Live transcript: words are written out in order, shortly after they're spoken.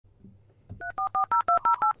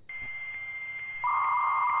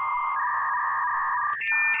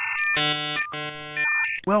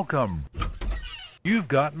Welcome. You've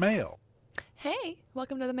got mail. Hey,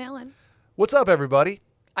 welcome to the mail-in. What's up, everybody?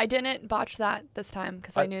 I didn't botch that this time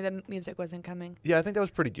because I knew the music wasn't coming. Yeah, I think that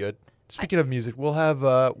was pretty good. Speaking of music, we'll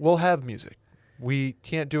have music. We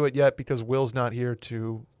can't do it yet because Will's not here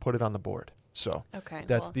to put it on the board. So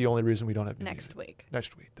that's the only reason we don't have next music. week.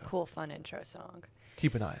 Next week, though. Cool, fun intro song.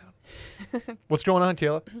 Keep an eye out. What's going on,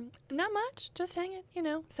 Kayla? Not much. Just hanging. You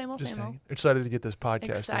know, same old, Just same old. hanging. Excited to get this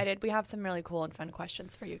podcast. Excited. We have some really cool and fun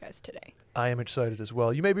questions for you guys today. I am excited as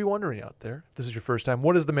well. You may be wondering out there, if this is your first time,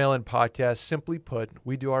 what is the Mail-In Podcast? Simply put,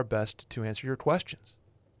 we do our best to answer your questions.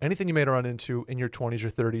 Anything you may run into in your 20s or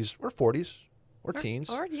 30s or 40s or teens.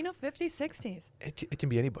 Or, 50s, 60s. It can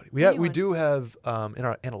be anybody. We do have, in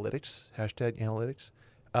our analytics, #analytics,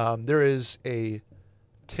 there is a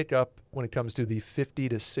tick up when it comes to the 50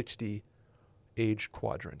 to 60 age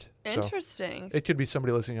quadrant. Interesting. So it could be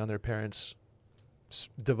somebody listening on their parents'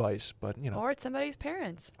 device, but or it's somebody's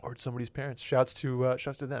parents. Or it's somebody's parents. Shouts to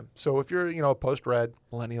them. So if you're post-grad,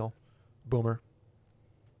 millennial, boomer,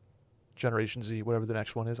 Generation Z, whatever the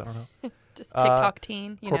next one is, I don't know. Just TikTok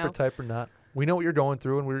teen, corporate type or not. We know what you're going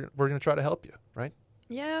through, and we're going to try to help you, right?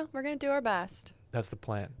 Yeah, we're going to do our best. That's the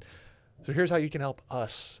plan. So here's how you can help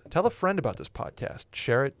us. Tell a friend about this podcast.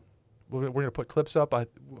 Share it. We're going to put clips up. I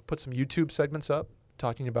put some YouTube segments up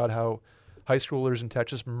talking about how high schoolers in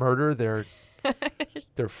Texas murder their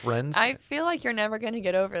friends. I feel like you're never going to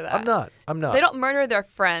get over that. I'm not. They don't murder their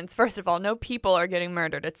friends. First of all, no people are getting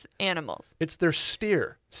murdered. It's animals. It's their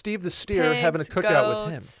steer. Steve the steer Pigs, having a cookout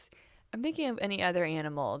with him. I'm thinking of any other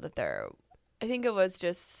animal that I think it was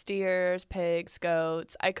just steers, pigs,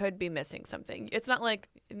 goats. I could be missing something. It's not like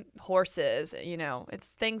horses, it's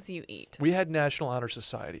things you eat. We had National Honor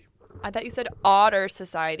Society. I thought you said Otter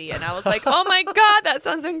Society, and I was like, oh my God, that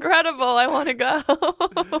sounds incredible. I want to go.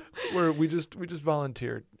 Where we just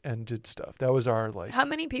volunteered and did stuff. That was our life. How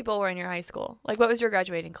many people were in your high school? Like, what was your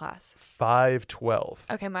graduating class? 512.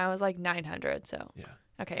 Okay, mine was like 900, so. Yeah.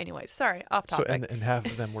 Okay, anyways, sorry, off topic. So, and half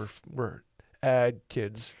of them were ag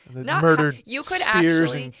kids. Not murdered you could steers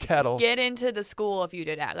actually and cattle. Get into the school if you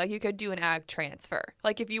did ag. Like, you could do an ag transfer.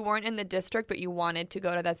 Like, if you weren't in the district but you wanted to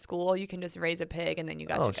go to that school, you can just raise a pig and then you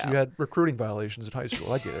got to go. So you had recruiting violations in high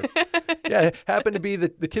school. I get it. Yeah, it happened to be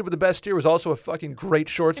the kid with the best steer was also a fucking great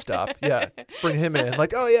shortstop. Yeah, bring him in.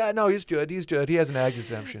 Like, oh yeah, no, he's good. He's good. He has an ag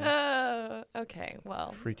exemption. Okay,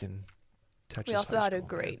 well. Freaking Texas. We also high had a school,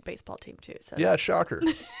 great man. baseball team too. So. Yeah, shocker.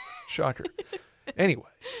 Shocker. Anyway.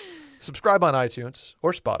 Subscribe on iTunes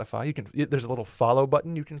or Spotify. There's a little follow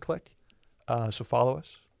button you can click. So follow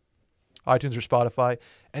us. iTunes or Spotify.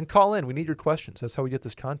 And call in. We need your questions. That's how we get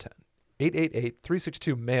this content.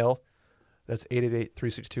 888-362-MAIL. That's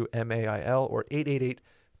 888-362-MAIL or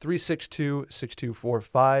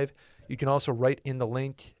 888-362-6245. You can also write in the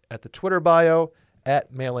link at the Twitter bio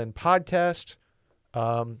at Mail-In Podcast.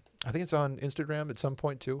 I think it's on Instagram at some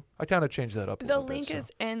point too. I kind of changed that up a little bit. The link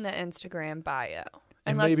is in the Instagram bio.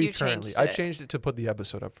 And unless maybe you currently. changed it. I changed it to put the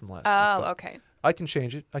episode up from last week. Oh, okay. I can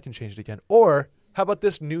change it. I can change it again. Or how about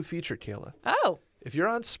this new feature, Kayla? Oh. If you're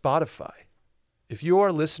on Spotify, if you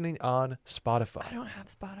are listening on Spotify. I don't have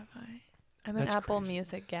Spotify. I'm an That's Apple crazy.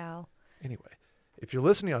 Music gal. Anyway, if you're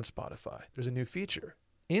listening on Spotify, there's a new feature.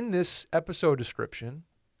 In this episode description,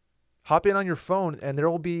 hop in on your phone and there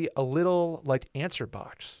will be a little answer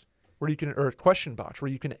box or a question box where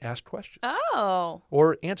you can ask questions. Oh.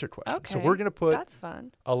 Or answer questions. Okay. So we're going to put That's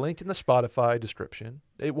fun. a link in the Spotify description.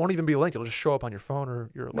 It won't even be a link. It'll just show up on your phone or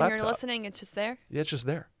your laptop. When you're listening, it's just there? Yeah, it's just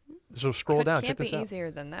there. So scroll down. Check this out. Can't be easier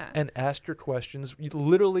than that. And ask your questions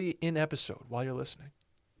literally in episode while you're listening.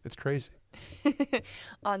 It's crazy.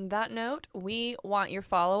 On that note, we want your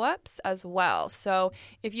follow-ups as well. So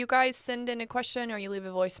if you guys send in a question or you leave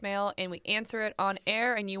a voicemail and we answer it on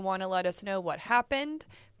air and you want to let us know what happened,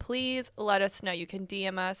 please let us know. You can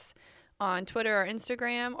DM us on Twitter or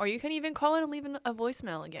Instagram, or you can even call in and leave a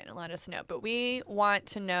voicemail again and let us know. But we want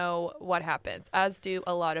to know what happens, as do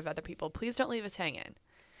a lot of other people. Please don't leave us hanging.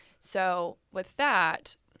 So with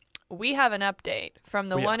that, we have an update from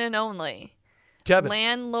the one and only Kevin.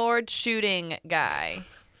 Landlord shooting guy.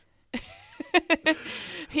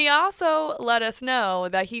 He also let us know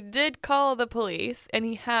that he did call the police and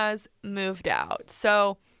he has moved out.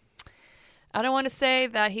 So I don't want to say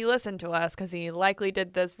that he listened to us because he likely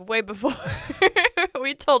did this way before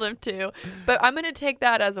we told him to. But I'm going to take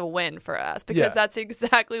that as a win for us because that's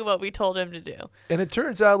exactly what we told him to do. And it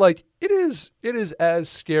turns out it is as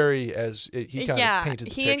scary as he kind of painted the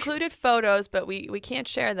picture. He included photos, but we can't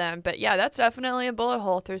share them. But yeah, that's definitely a bullet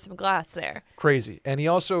hole through some glass there. Crazy. And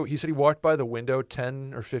he said he walked by the window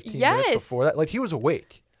 10 or 15 minutes before that. He was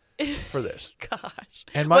awake. for this. Gosh.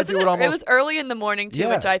 And my Wasn't dude it almost was early in the morning too,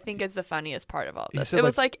 Yeah. which I think is the funniest part of all He this. said, It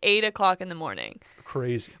was like, like 8 o'clock in the morning,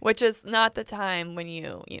 crazy. which is not the time when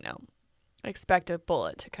you expect a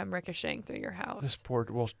bullet to come ricocheting through your house. This poor.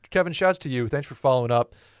 Well, Kevin, shouts to you. Thanks for following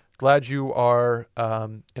up. Glad you are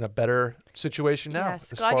in a better situation now.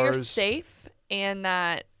 Yes, as glad far you're as, safe and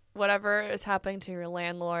that whatever is happening to your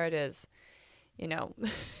landlord is,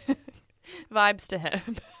 vibes to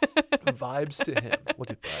him. Vibes to him.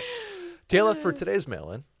 Look at that. Kayla, for today's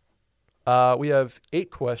mail-in, we have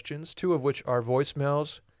 8 questions, 2 of which are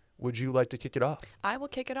voicemails. Would you like to kick it off? I will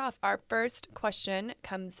kick it off. Our first question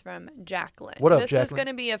comes from Jacqueline. What up, This Jacqueline? is going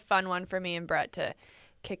to be a fun one for me and Brett to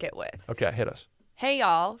kick it with. Okay, hit us. Hey,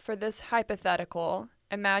 y'all. For this hypothetical,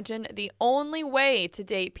 imagine the only way to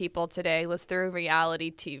date people today was through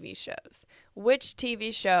reality TV shows. Which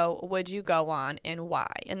TV show would you go on and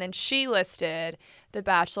why? And then she listed The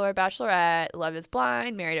Bachelor, Bachelorette, Love is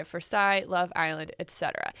Blind, Married at First Sight, Love Island,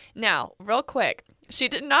 etc. Now, real quick, she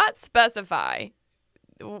did not specify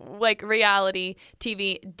like reality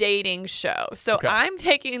TV dating show. So Okay. I'm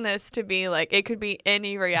taking this to be like it could be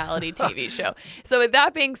any reality TV show. So with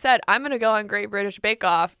that being said, I'm going to go on Great British Bake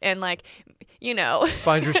Off and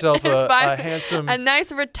Find yourself a find handsome. a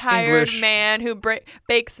nice retired English- man who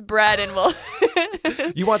bakes bread and will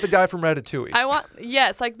You want the guy from Ratatouille. I want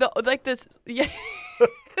this yeah.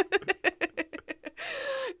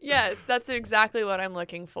 Yes, that's exactly what I'm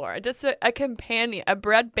looking for. Just a companion, a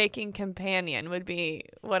bread baking companion would be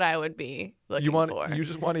what I would be looking for. You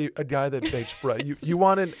just want a guy that bakes bread. You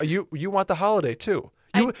want the holiday too.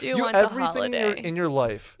 I do want the everything holiday. in your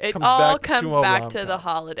life It comes all back comes to a back to rom-com. the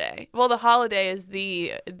holiday. Well, the holiday is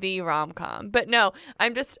the rom-com. But no,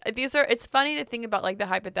 it's funny to think about like the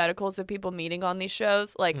hypotheticals of people meeting on these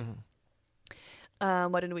shows. Like,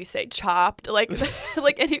 what did we say? Chopped, like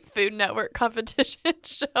like any Food Network competition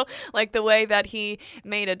show. Like the way that he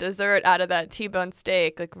made a dessert out of that T-bone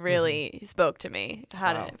steak, like really spoke to me.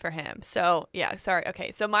 Had Wow. it for him. So yeah, sorry.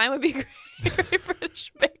 Okay, so mine would be Great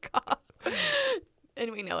British Bake Off.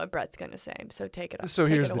 And we know what Brett's going to say, so take it off. So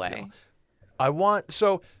take here's it the away.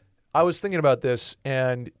 deal. I was thinking about this,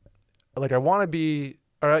 and like I want to be,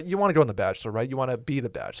 or you want to go on The Bachelor, right? You want to be The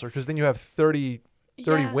Bachelor because then you have 30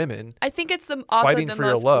 Yeah. women. I think it's also Fighting the for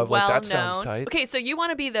your most love, like, well-known. that sounds tight. Okay, so you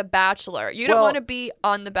want to be the Bachelor. You don't Well- want to be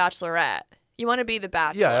on the Bachelorette. You want to be the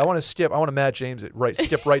Bachelor. Yeah, I want to Matt James it, right?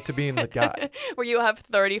 Skip right to being the guy. where you have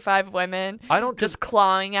 35 women I don't just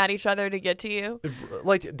clawing at each other to get to you.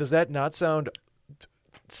 like. Does that not sound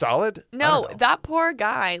solid? I No, don't know. that poor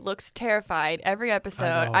guy looks terrified every episode.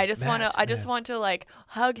 know, I just want to. Matt, I just man. want to like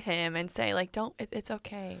hug him and say like, "Don't. It's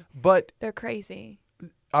okay. But They're crazy."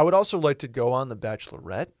 I would also like to go on The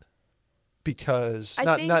Bachelorette because I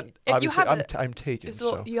not think not if you obviously have I'm taken. So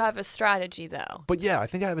So, you have a strategy though. but yeah, I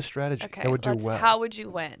think I have a strategy Okay, that would do well. How would you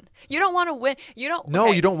win? You don't want to win. You don't. No,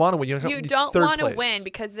 okay, you don't want to win. You You don't third want to place. win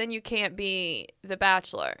because then you can't be the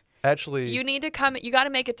Bachelor. Actually, You need to come. You got to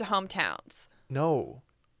make it to hometowns. no.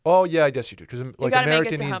 Oh yeah, I guess you do because You like gotta America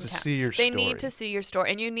make it to needs to hometown. see your They story. need to see your story,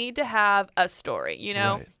 and you need to have a story. You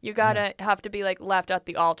know, Right. you gotta have to be like left at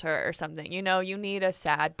the altar or something. You know, you need a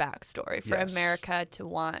sad backstory for Yes. America to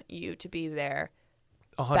want you to be their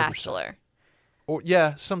 100%. Bachelor. Or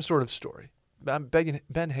yeah, some sort of story.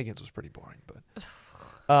 Ben Higgins was pretty boring, but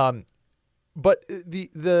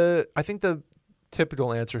the I think the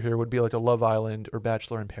typical answer here would be like a Love Island or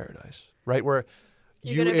Bachelor in Paradise, right? Where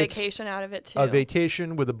You get a it's vacation out of it too. a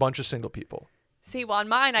vacation with a bunch of single people. See, well, on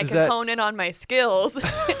mine, I Is can that- hone in on my skills,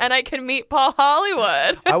 and I can meet Paul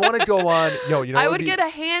Hollywood. I want to go on. I would get a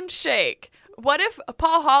handshake. What if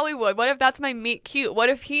Paul Hollywood? What if that's my meet cute? What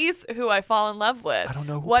if he's who I fall in love with? I don't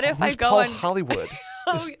know. What if I who's go Paul and Hollywood?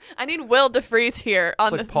 Oh, I need Will DeFreeze here on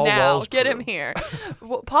like this Paul now. Wall's Get him crew. here.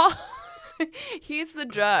 Well, Paul. He's the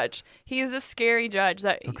judge. He's a scary judge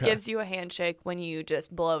that Okay. gives you a handshake when you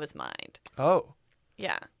just blow his mind. Oh,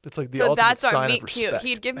 Yeah. it's like the So ultimate that's our sign meet of cute. respect.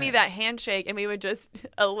 He'd give me Man. that handshake, and we would just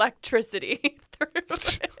electricity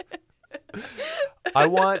through. I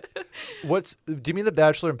want give me the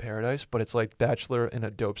Bachelor in Paradise, but it's like Bachelor in a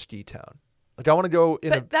dope ski town. Like I want to go in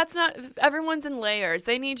But that's not. Everyone's in layers.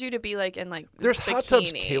 They need you to be like in like. There's hot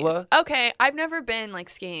tubs, bikinis. Kayla. Okay, I've never been like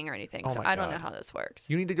skiing or anything, Oh so my I don't know God. how this works.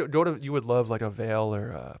 you need to go to. You would love like a Vale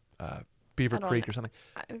or Beaver I don't Creek know. or something.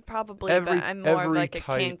 Probably, Every- but I'm more of every like a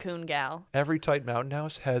tight- Cancun gal. Every tight mountain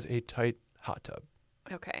house has a tight hot tub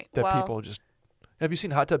Okay, that well, people just. Have you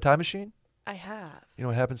seen Hot Tub Time Machine? I have. You know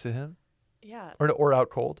what happens to him? Yeah, Or Out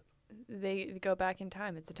Cold. they go back in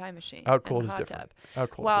time. It's a time machine. Out and Cold a is hot different. tub. Out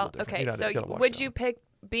Cold is a Well, little different. okay, You so gotta watch would that you one. pick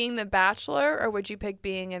being the Bachelor or would you pick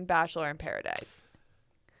being in Bachelor in Paradise?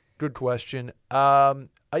 Good question.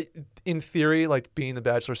 In theory, like being the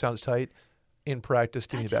Bachelor sounds tight. In practice,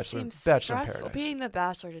 give me That a just Bachelor. seems Bachelor in stressful. Paradise. Being the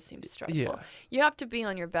Bachelor just seems stressful. Yeah. You have to be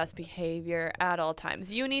on your best behavior at all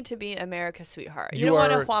times. You need to be America's sweetheart. You You don't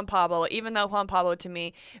want are- a Juan Pablo, even though Juan Pablo to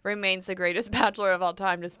me remains the greatest Bachelor of all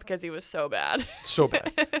time just because he was so bad. So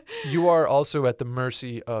bad. You are also at the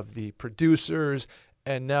mercy of the producers.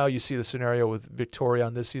 And now you see the scenario with Victoria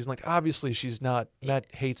on this season. Like, obviously, she's not. Matt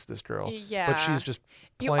hates this girl. Yeah. But she's just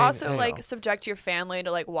You playing. also you know. subject your family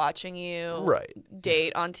to watching you Right.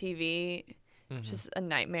 date on TV. Mhm. Just a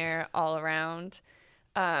nightmare all around.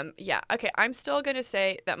 Yeah. Okay. I'm still gonna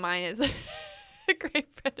say that mine is a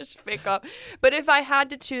Great British Bake Off. But if I had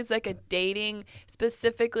to choose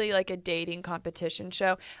specifically a dating competition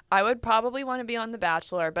show, I would probably want to be on The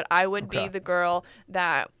Bachelor. But I would Okay. be the girl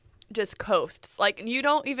that just coasts. You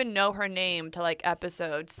don't even know her name till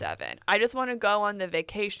episode 7. I just want to go on the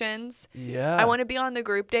vacations. Yeah. I want to be on the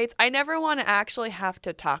group dates. I never want to actually have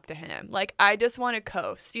to talk to him. I just want to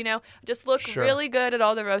coast, just look Sure. really good at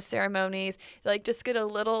all the rose ceremonies. Just get a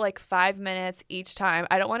little 5 minutes each time.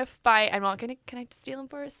 I don't want to fight. I'm not going to, can I steal him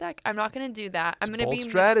for a sec? I'm not going to do that. I'm a going to bold be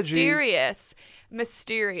strategy.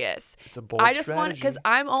 mysterious. It's a bold I just want, strategy. because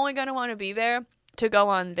I'm only going to want to be there to go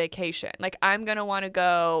on vacation. I'm going to want to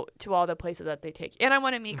go to all the places that they take. And I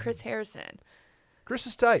want to meet Chris Harrison. Chris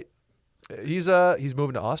is tight. He's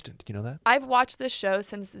moving to Austin. Did you know that? I've watched this show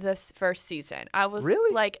since this first season. I was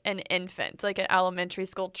Really? an infant, an elementary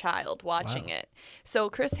school child watching Wow. it. So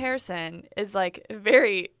Chris Harrison is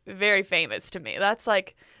very, very famous to me. That's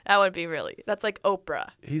that would be that's Oprah.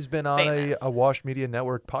 He's been on Famous. a Wash Media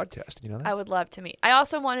Network podcast. Did you know that? I would love to meet. I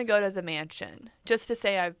also want to go to the mansion just to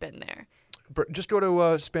say I've been there. Just go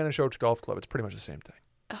to Spanish Oaks Golf Club. It's pretty much the same thing.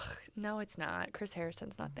 Ugh, no, it's not. Chris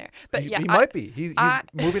Harrison's not there. But he, yeah, he might be. He's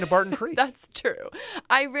moving to Barton Creek. That's true.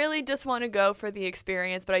 I really just want to go for the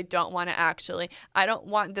experience, but I don't want to I don't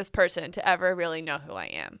want this person to ever really know who I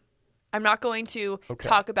am. I'm not going to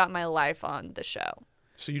talk about my life on the show.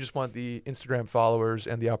 So you just want the Instagram followers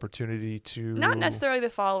and the opportunity to... Not necessarily the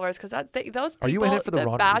followers, because those people, Are you in it for the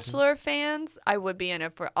wrong Bachelor fans, I would be in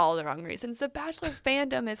it for all the wrong reasons. The Bachelor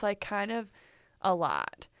fandom is kind of a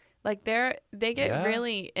lot. They get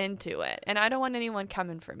really into it, and I don't want anyone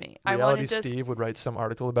coming for me. Reality Steve would write some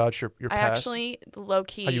article about your I past. actually, low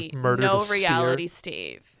key, How you murdered know a steer. Reality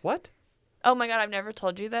Steve. What? Oh my God, I've never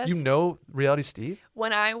told you this. You know Reality Steve?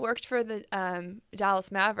 When I worked for the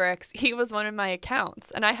Dallas Mavericks, he was one of my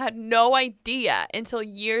accounts, and I had no idea until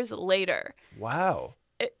years later. Wow.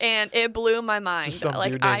 And it blew my mind. Some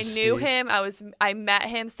dude I named knew Steve. him. I met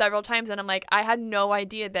him several times, and I had no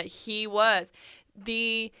idea that he was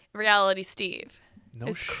the Reality Steve. No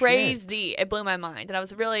It's shit. crazy. It blew my mind, and I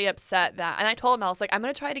was really upset that. And I told him, I was like, I'm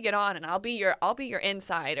gonna try to get on, and I'll be your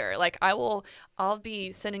insider. I'll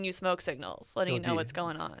be sending you smoke signals, letting you You'll know be what's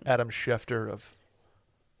going on. Adam Schefter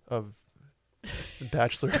of The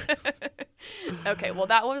Bachelor. Okay, well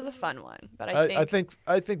that was a fun one, but I think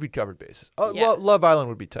we covered bases. Oh, Yeah. Love Island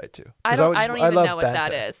would be tight too. 'Cause I don't even love know what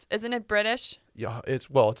that banter. is. Isn't it British? Yeah, it's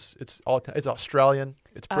Australian.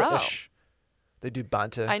 It's British. They do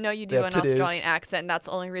banter. I know you They do have an titties. Australian accent, and that's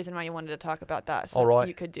the only reason why you wanted to talk about that. So All right.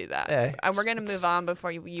 you could do that. Eh, And we're gonna it's- move on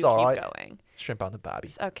before you keep all right. going. Shrimp on the bobby.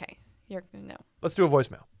 Okay, no. Let's do a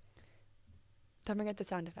voicemail. Don't forget the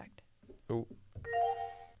sound effect. Oh,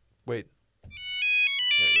 wait.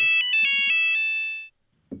 There it is.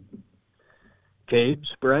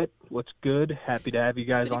 Cabes, Brett, what's good? Happy to have you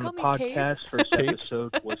guys Did he on the call me podcast. Cabes? First Cabes.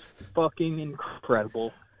 episode was fucking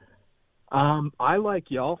incredible. I, like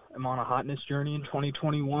y'all, am on a hotness journey in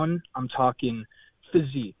 2021. I'm talking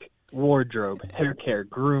physique, wardrobe, hair care,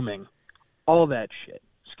 grooming, all that shit,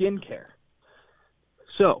 skincare.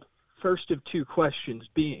 So, first of two questions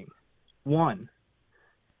being, one,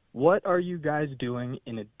 what are you guys doing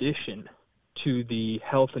in addition to the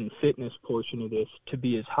health and fitness portion of this to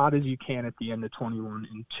be as hot as you can at the end of 21?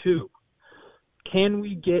 And two, can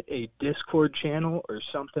we get a Discord channel or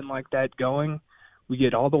something like that going? We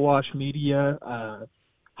get all the Wash Media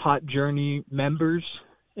Hot Journey members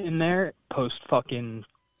in there, post fucking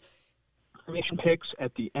information picks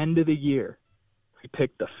at the end of the year. We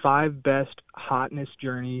pick the 5 best hotness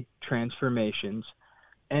journey transformations,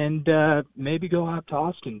 and maybe go out to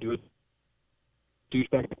Austin, do it,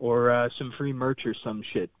 douchebag, or some free merch or some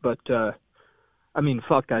shit. But I mean,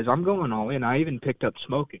 fuck, guys, I'm going all in. I even picked up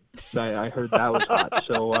smoking. I heard that was hot.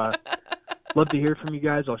 So love to hear from you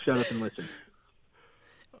guys. I'll shut up and listen.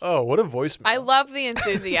 Oh, what a voicemail. I love the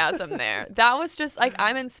enthusiasm there. That was just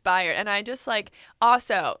I'm inspired. And I just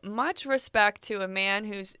also much respect to a man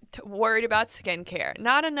who's worried about skincare.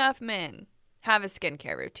 Not enough men have a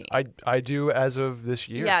skincare routine. I do as of this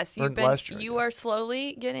year. Yes, or last year, I you guess. are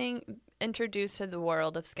slowly getting introduced to the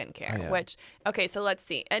world of skincare, I am. which, okay, so let's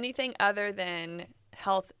see. Anything other than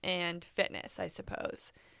health and fitness, I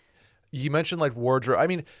suppose. You mentioned like wardrobe. I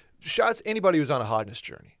mean, shots anybody who's on a hotness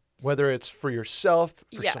journey, whether it's for yourself,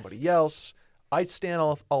 for Yes. somebody else. I stand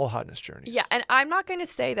all hotness journeys. Yeah, and I'm not going to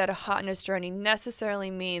say that a hotness journey necessarily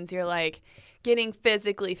means you're like getting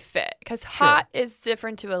physically fit, because hot is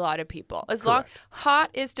different to a lot of people. Correct. Hot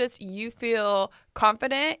is just you feel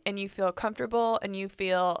confident and you feel comfortable and you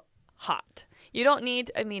feel hot. You don't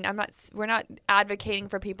need, I mean, we're not advocating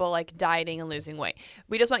for people like dieting and losing weight.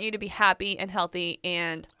 We just want you to be happy and healthy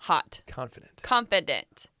and hot.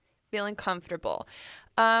 Confident. Feeling comfortable.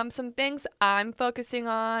 Some things I'm focusing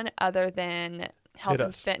on other than health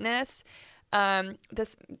and fitness.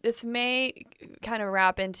 This may kind of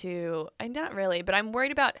wrap into, not really, but I'm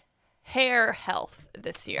worried about hair health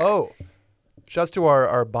this year. Oh, shouts to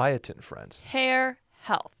our biotin friends. Hair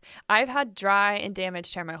health. I've had dry and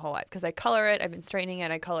damaged hair my whole life because I color it. I've been straightening it.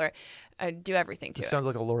 I color it. I do everything to This it. sounds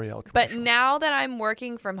like a L'Oreal commercial. But now that I'm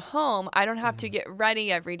working from home, I don't have to get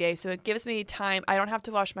ready every day. So it gives me time. I don't have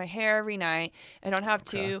to wash my hair every night. I don't have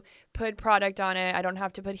to put product on it. I don't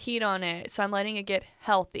have to put heat on it. So I'm letting it get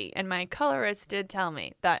healthy. And my colorist did tell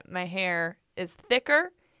me that my hair is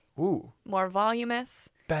thicker, more voluminous,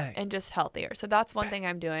 and just healthier. So that's one thing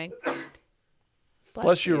I'm doing.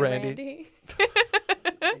 Bless you, Randy.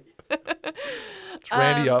 It's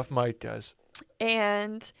Randy off mic, guys.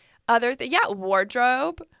 And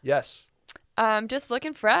wardrobe. Yes. Just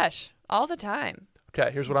looking fresh all the time.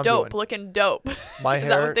 Okay, here's what I'm doing. Looking dope. My Is hair.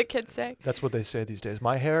 that what the kids say? That's what they say these days.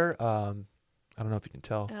 My hair, I don't know if you can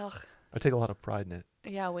tell. Ugh. I take a lot of pride in it.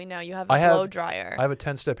 Yeah, we know. You have a blow dryer. I have a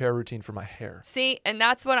 10-step hair routine for my hair. See, and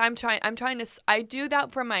that's what I'm trying. I do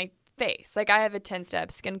that for my face. Like I have a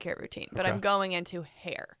 10-step skincare routine, but I'm going into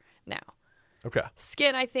hair now. Okay.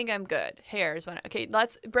 Skin, I think I'm good. Hair is okay.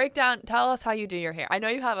 Let's break down. Tell us how you do your hair. I know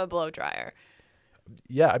you have a blow dryer.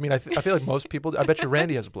 Yeah, I mean, I feel like most people. I bet you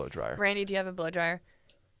Randy has a blow dryer. Randy, do you have a blow dryer?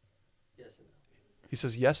 Yes and no. He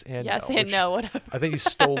says yes and no. Yes and no. Whatever. I think he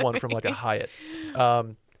stole one from like a Hyatt.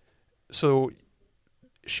 So,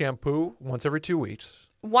 shampoo once every 2 weeks.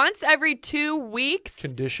 Once every 2 weeks.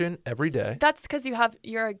 Condition every day. That's because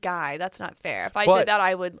you're a guy. That's not fair. If I did that,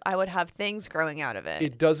 I would have things growing out of it.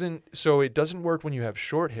 It doesn't work when you have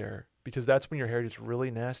short hair, because that's when your hair gets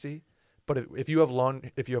really nasty. But if you have long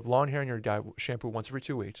hair and you're a guy, shampoo once every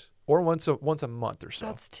 2 weeks or once a month or so.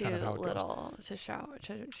 That's too little to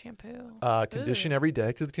shampoo. Condition every day,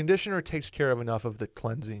 because the conditioner takes care of enough of the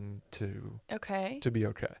cleansing to be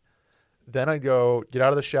okay. Then I go get out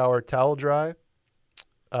of the shower, towel dry.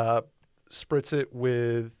 Spritz it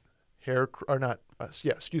with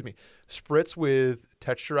spritz with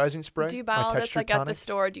texturizing spray. Do you buy all this like at the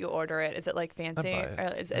store? Do you order it? Is it like fancy?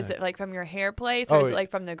 Or is it like from your hair place, or is it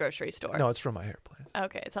like from the grocery store? No, it's from my hair place.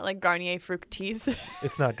 Okay, it's not like Garnier Fructis.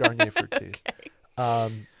 It's not Garnier Fructis. Okay.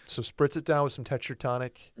 So spritz it down with some texture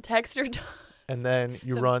tonic. And then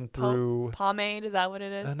you run through pomade. Is that what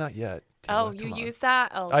it is? Not yet. Oh, you use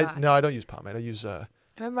that? Oh, God. No, I don't use pomade. I use I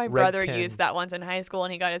remember my brother used that once in high school,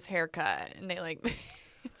 and he got his hair cut, and they like,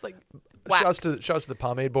 it's like wax. Shouts to the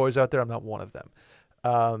pomade boys out there. I'm not one of them.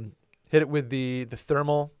 Hit it with the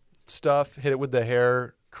thermal stuff. Hit it with the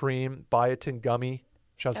hair cream, biotin gummy.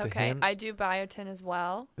 Shouts to him. I do biotin as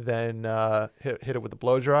well. Then hit it with the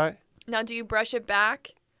blow dry. Now, do you brush it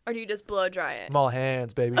back, or do you just blow dry it? I'm all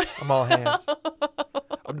hands, baby. I'm all hands.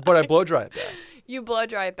 But I blow dry it back. You blow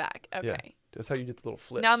dry it back. Okay. Yeah. That's how you get the little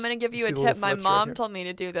flips. Now I'm going to give you a tip. My mom told me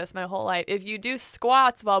to do this my whole life. If you do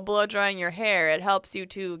squats while blow drying your hair, it helps you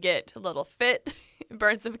to get a little fit,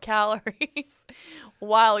 burn some calories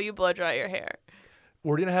while you blow dry your hair.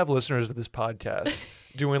 We're going to have listeners of this podcast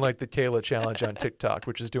doing like the Kayla challenge on TikTok,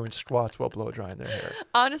 which is doing squats while blow drying their hair.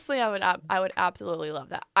 Honestly, I would absolutely love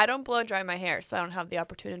that. I don't blow dry my hair, so I don't have the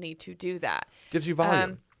opportunity to do that. Gives you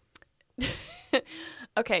volume.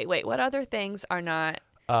 Okay, wait. What other things are not...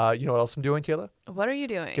 You know what else I'm doing, Kayla? What are you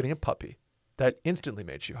doing? Getting a puppy. That instantly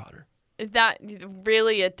makes you hotter. That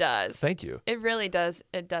really, it does. Thank you. It really does.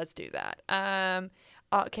 It does do that.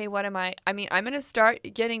 Okay, what am I? I mean, I'm gonna start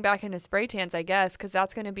getting back into spray tans, I guess, because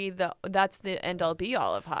that's gonna be the end all be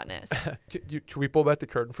all of hotness. Can we pull back the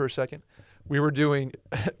curtain for a second? We were doing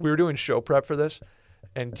show prep for this,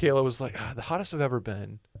 and Kayla was like, "The hottest I've ever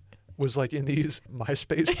been was like in these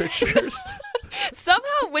MySpace pictures."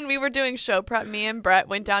 Somehow, when we were doing show prep, me and Brett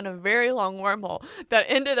went down a very long wormhole that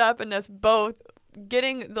ended up in us both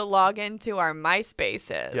getting the login to our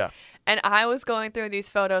MySpaces. Yeah. And I was going through these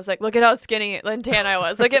photos like, look at how skinny and tan I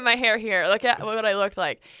was. Look at my hair here. Look at what I looked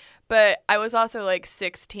like. But I was also like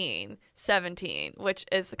 16, 17, which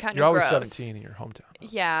is kind You're of always gross. 17 in your hometown.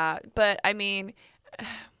 Yeah, but I mean,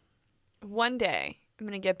 one day I'm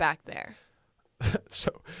going to get back there. So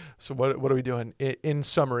what are we doing? In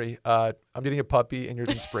summary, I'm getting a puppy and you're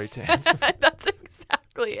doing spray tans. That's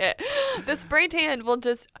exactly it. The spray tan will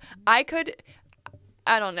just, I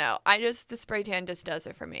don't know. The spray tan just does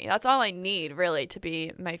it for me. That's all I need really to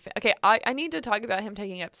be okay. I need to talk about him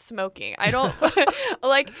taking up smoking. I don't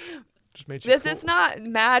like, Just made you this cool. is not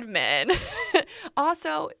Mad Men.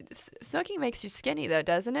 Also, smoking makes you skinny though,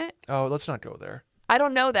 doesn't it? Oh, let's not go there. I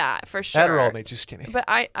don't know that for sure. Adderall makes you skinny. But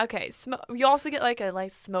you also get like a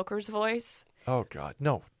smoker's voice. Oh God,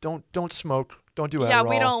 no! Don't smoke. Don't do Adderall. Yeah,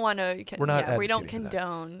 we don't want to. We're not we don't advocating for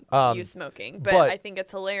that. condone you smoking. But but- I think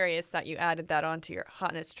it's hilarious that you added that onto your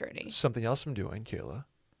hotness journey. Something else I'm doing, Kayla,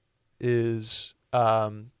 is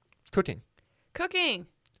cooking. Cooking.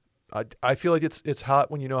 I feel like it's hot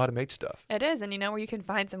when you know how to make stuff. It is, and you know where you can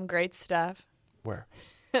find some great stuff. Where?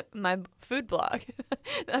 My food blog.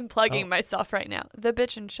 I'm plugging myself right now. The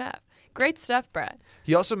Bitchin' Chef. Great stuff, Brett.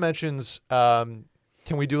 He also mentions, can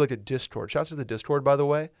we do like a Discord? Shouts to the Discord, by the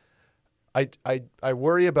way. I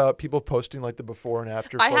worry about people posting like the before and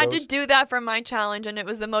after I photos. had to do that for my challenge, and it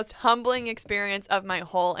was the most humbling experience of my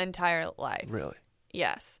whole entire life. Really?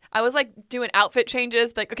 Yes. I was like doing outfit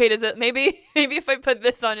changes, like, okay, does it maybe if I put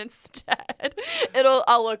this on instead,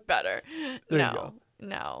 I'll look better. There you go.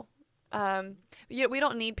 No. We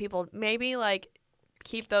don't need people. Maybe like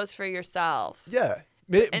keep those for yourself. Yeah.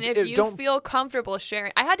 And if you feel comfortable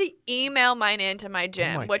sharing, I had to email mine into my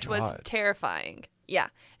gym, which was God. terrifying. Yeah.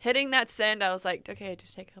 Hitting that send, I was like, okay,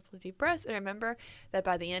 just take a couple of deep breaths and remember that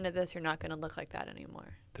by the end of this, you're not going to look like that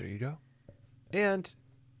anymore. There you go. And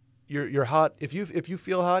you're hot. If you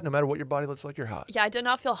feel hot, no matter what your body looks like, you're hot. Yeah, I did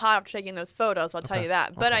not feel hot after taking those photos, I'll tell you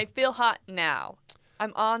that. But I feel hot now.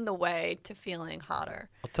 I'm on the way to feeling hotter.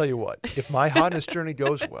 I'll tell you what. If my hotness journey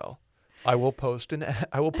goes well, I will post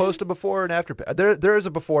a before and after pic. There is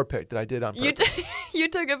a before pic that I did on purpose. You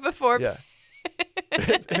took it before. Yeah. And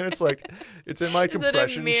it's like it's in my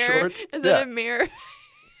compression Is it a mirror? shorts. Is Yeah, it a mirror?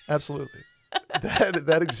 absolutely.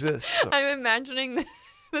 That exists. So I'm imagining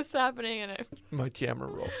this happening and my camera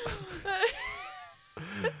roll.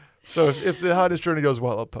 So if the hottest journey goes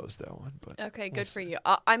well, I'll post that one. But okay, we'll good see. for you.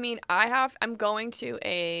 I mean, I'm going to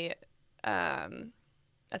a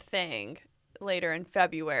thing later in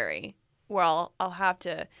February where I'll have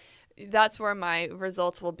to. That's where my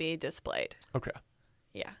results will be displayed. Okay.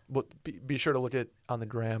 Yeah. Well, be sure to look at on the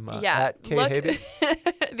gram Yeah. at K Habe.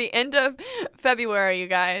 The end of February, you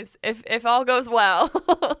guys. If all goes well.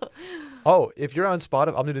 Oh, if you're on Spotify,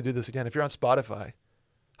 I'm going to do this again. If you're on Spotify,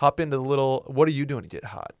 hop into the little. What are you doing to get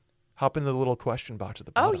hot? Hop into the little question box at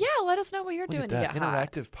the bottom. Oh yeah, let us know what you're Look doing at to that get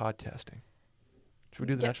hot. interactive podcasting. Should we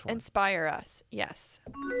do the next one? Inspire us. Yes.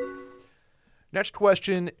 Next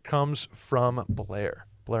question comes from Blair.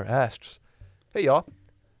 Blair asks, "Hey y'all,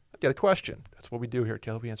 I've got a question. That's what we do here at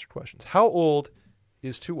Caleb. We answer questions. How old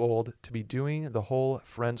is too old to be doing the whole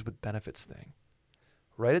friends with benefits thing?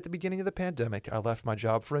 Right at the beginning of the pandemic, I left my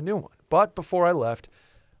job for a new one. But before I left,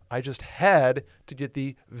 I just had to get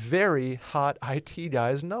the very hot IT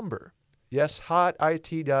guy's number. Yes, hot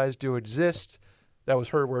IT guys do exist. That was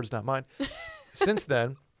her words, not mine. Since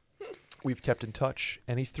then, we've kept in touch,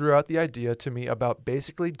 and he threw out the idea to me about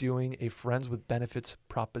basically doing a friends with benefits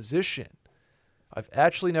proposition. I've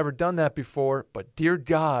actually never done that before, but dear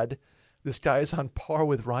God, this guy is on par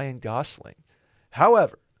with Ryan Gosling.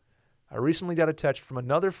 However, I recently got a text from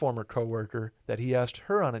another former coworker that he asked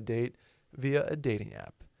her on a date via a dating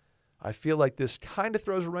app. I feel like this kind of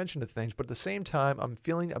throws a wrench into things, but at the same time, I'm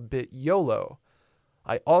feeling a bit YOLO.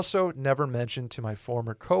 I also never mentioned to my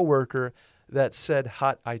former coworker that said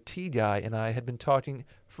hot IT guy and I had been talking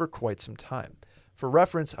for quite some time. For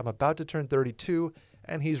reference, I'm about to turn 32,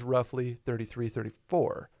 and he's roughly 33,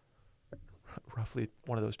 34. Roughly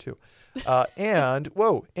one of those two.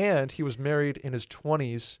 And he was married in his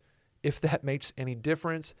 20s, if that makes any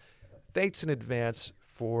difference. Thanks in advance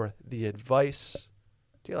for the advice."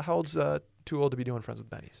 Taylor, how old's too old to be doing friends with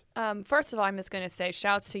bennies? First of all, I'm just going to say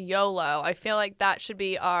shouts to YOLO. I feel like that should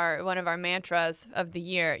be one of our mantras of the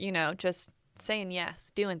year. You know, just saying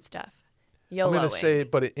yes, doing stuff. YOLOing. I'm going to say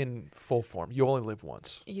it, but in full form. You only live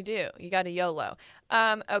once. You do. You got a YOLO.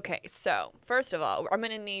 Okay, so first of all, I'm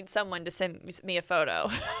going to need someone to send me a photo.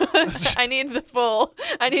 I need the full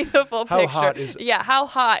picture. How hot is it? Yeah, how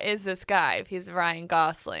hot is this guy if he's Ryan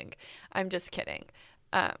Gosling? I'm just kidding.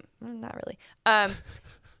 Not really.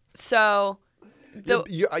 So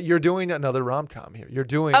You're doing another rom-com here. You're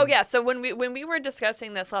doing. Oh yeah. So when we were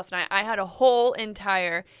discussing this last night, I had a whole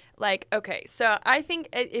entire okay. So I think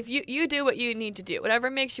if you do what you need to do,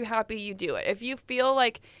 whatever makes you happy, you do it. If you feel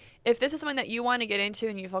like if this is something that you want to get into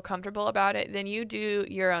and you feel comfortable about it, then you do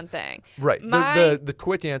your own thing. Right. The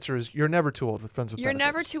quick answer is you're never too old with friends with You're benefits.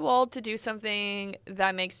 never too old to do something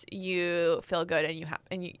that makes you feel good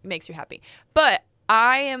and makes you happy. But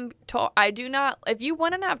I do not, if you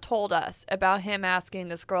wouldn't have told us about him asking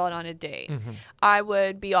this girl out on a date, I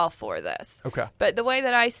would be all for this. Okay. But the way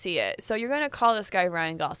that I see it, so you're going to call this guy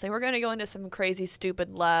Ryan Gosling. We're going to go into some crazy,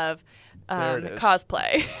 stupid love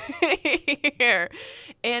cosplay here.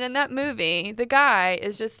 And in that movie, the guy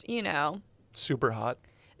is just, super hot.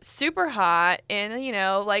 super hot and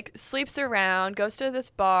sleeps around, goes to this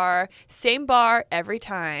bar, same bar every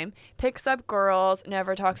time, picks up girls,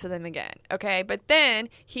 never talks to them again. Okay, but then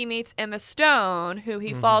he meets Emma Stone, who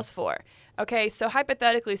he falls for. Okay, so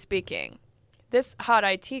hypothetically speaking, this hot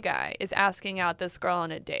IT guy is asking out this girl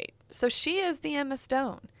on a date, so she is the Emma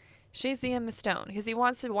Stone. She's the Emma Stone because he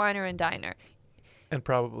wants to wine her and dine her. And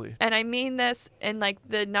probably. And I mean this in I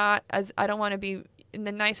don't want to be in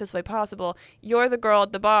the nicest way possible. You're the girl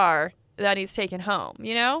at the bar that he's taken home,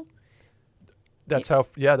 That's how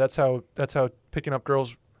picking up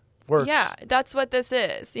girls works. Yeah, that's what this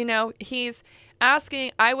is. He's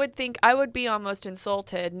asking, I would think I would be almost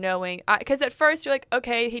insulted knowing, because at first you're like,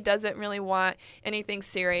 okay, he doesn't really want anything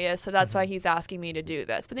serious, so that's why he's asking me to do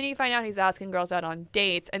this. But then you find out he's asking girls out on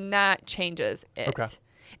dates, and that changes it. Okay.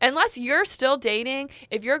 Unless you're still dating,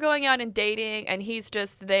 if you're going out and dating and he's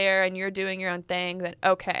just there and you're doing your own thing, then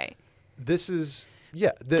okay. This is,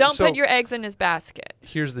 Don't put your eggs in his basket.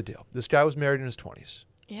 Here's the deal. This guy was married in his 20s.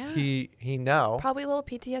 Yeah. He now. Probably a little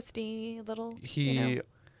PTSD, He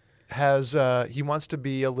has, he wants to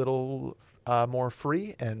be a little more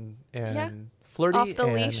free and flirty. Off the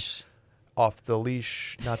leash. Off the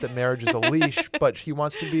leash. Not that marriage is a leash, but he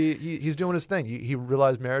wants to be, he's doing his thing. He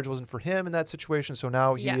realized marriage wasn't for him in that situation, so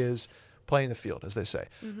now he is playing the field, as they say.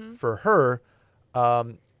 For her,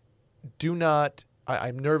 I'm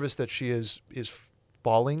nervous that she is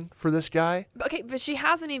falling for this guy. Okay, but she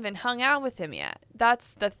hasn't even hung out with him yet.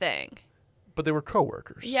 That's the thing. But they were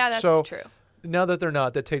coworkers. Yeah, that's true. Now that they're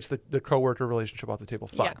not, that takes the coworker relationship off the table.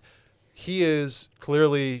 Fine. Yeah. He is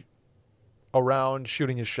clearly around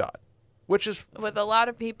shooting his shot, which is with a lot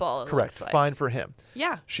of people. Correct. Looks like. Fine for him.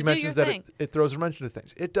 Yeah. She mentions that it throws a wrench into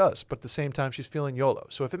things. It does, but at the same time, she's feeling YOLO.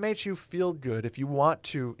 So if it makes you feel good, if you want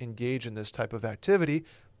to engage in this type of activity,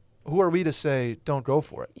 who are we to say don't go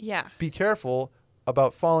for it? Yeah. Be careful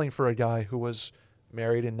about falling for a guy who was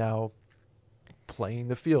married and now playing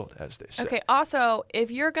the field, as they say. Okay, also,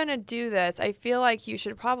 if you're going to do this, I feel like you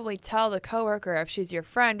should probably tell the coworker if she's your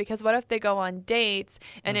friend, because what if they go on dates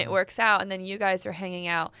and it works out and then you guys are hanging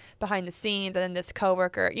out behind the scenes and then this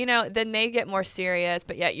coworker, then they get more serious,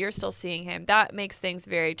 but yet you're still seeing him. That makes things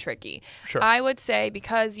very tricky. Sure. I would say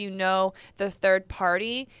because the third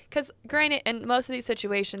party, because granted, in most of these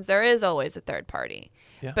situations, there is always a third party.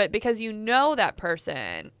 Yeah. But because that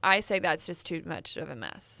person, I say that's just too much of a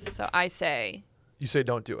mess. So I say... You say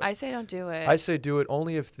don't do it. I say don't do it. I say do it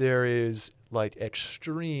only if there is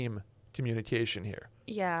extreme communication here.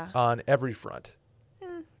 Yeah. On every front.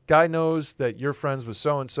 Guy knows that you're friends with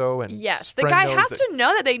so-and-so. And yes, the guy has to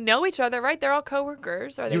know that they know each other, right? They're all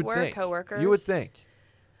coworkers, or they were coworkers. You would think.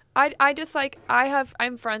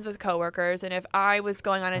 I'm friends with coworkers, and if I was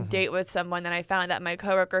going on a date with someone and I found that my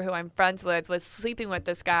coworker who I'm friends with was sleeping with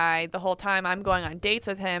this guy the whole time I'm going on dates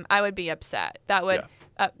with him, I would be upset. That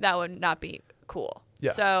would not be cool.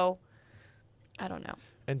 Yeah. So, I don't know.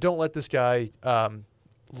 And don't let this guy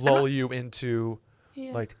lull you into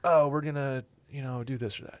we're gonna do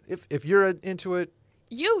this or that. If you're into it,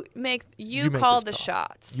 you call the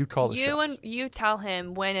shots. You call the shots. And you tell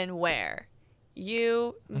him when and where.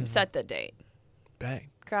 You set the date. Bang.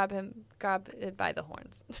 Grab it by the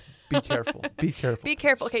horns. Be careful. Be careful. Be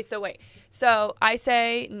careful. Okay, so wait. So I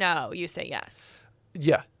say no, you say yes.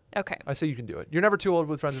 Yeah. Okay. I say you can do it. You're never too old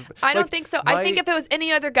with friends. I don't think so. I think if it was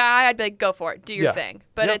any other guy, I'd be like, go for it. Do your thing.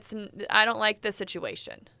 But I don't like the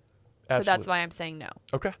situation. Absolutely. So that's why I'm saying no.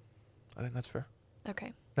 Okay. I think that's fair.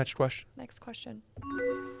 Okay. Next question.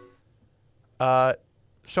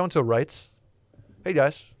 So-and-so writes, hey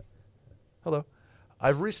guys. Hello.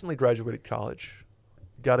 I've recently graduated college,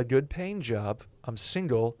 got a good paying job, I'm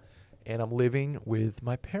single, and I'm living with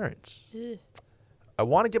my parents. Ugh. I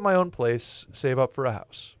want to get my own place, save up for a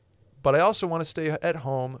house. But I also want to stay at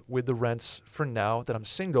home with the rents for now that I'm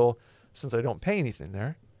single, since I don't pay anything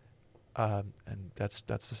there. And that's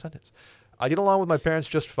the sentence. I get along with my parents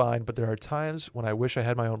just fine, but there are times when I wish I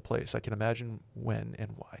had my own place. I can imagine when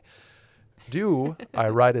and why. Do I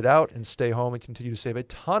ride it out and stay home and continue to save a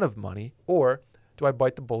ton of money, or do I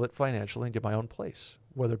bite the bullet financially and get my own place,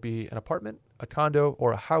 whether it be an apartment, a condo,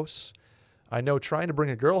 or a house? I know trying to bring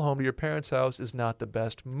a girl home to your parents' house is not the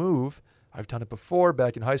best move. I've done it before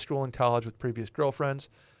back in high school and college with previous girlfriends,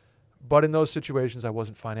 but in those situations, I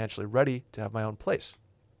wasn't financially ready to have my own place.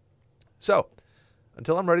 So,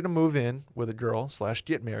 until I'm ready to move in with a girl /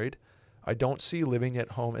 get married, I don't see living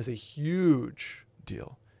at home as a huge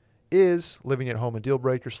deal. Is living at home a deal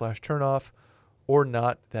breaker / turnoff, or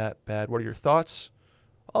not that bad? What are your thoughts?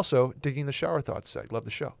 Also, digging the shower thoughts seg. Love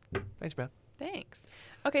the show. Thanks, man. Thanks.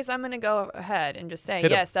 Okay, so I'm going to go ahead and just say, Hit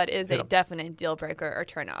 'em. yes, that is Hit a 'em. definite deal breaker or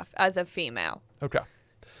turnoff as a female. Okay.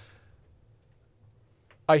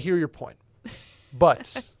 I hear your point.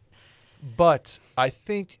 But I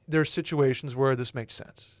think there's situations where this makes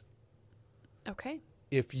sense. Okay.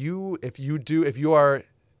 If you are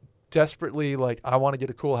desperately like, I want to get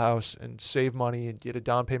a cool house and save money and get a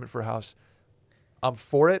down payment for a house, I'm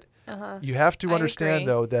for it. Uh-huh. You have to I understand, agree.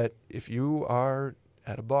 though, that if you are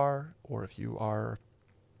at a bar or if you are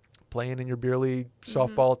playing in your beer league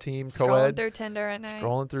softball team, Scrolling co-ed, through Tinder at night.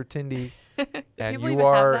 scrolling through Tindy, Do and people you even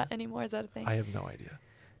are, have that anymore? Is that a thing? I have no idea,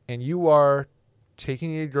 and you are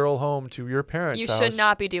taking a girl home to your parents' You house. should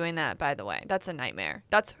not be doing that, by the way. That's a nightmare.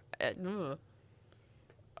 That's ugh.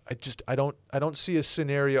 I don't see a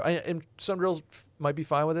scenario. And some girls might be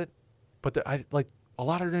fine with it, but a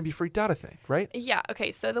lot are going to be freaked out, I think, right? Yeah,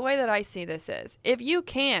 okay. So the way that I see this is, if you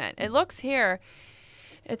can, it looks here,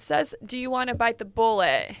 it says, do you want to bite the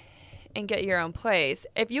bullet and get your own place?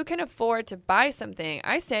 If you can afford to buy something,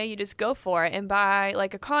 I say you just go for it and buy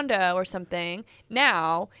like a condo or something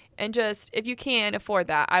now. And just, if you can afford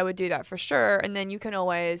that, I would do that for sure. And then you can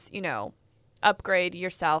always, upgrade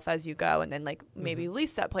yourself as you go and then like maybe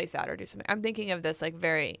lease that place out or do something. I'm thinking of this like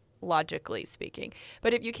very logically speaking.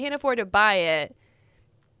 But if you can't afford to buy it,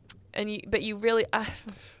 but you really,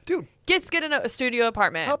 Dude, get a studio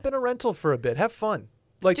apartment. hop in a rental for a bit. Have fun.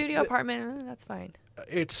 Studio apartment, that's fine.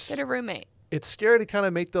 It's Get a roommate. it's scary to kind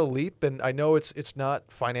of make the leap, and I know it's not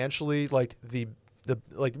financially like the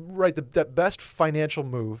best financial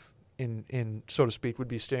move in so to speak would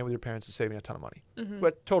be staying with your parents and saving a ton of money.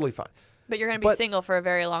 But totally fine. But you're going to be single for a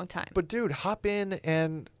very long time. But dude, hop in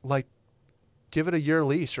and like give it a year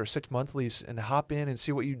lease or a 6-month lease and hop in and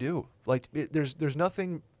see what you do. Like there's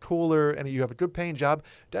nothing cooler, and you have a good paying job.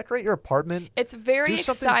 Decorate your apartment. It's very Do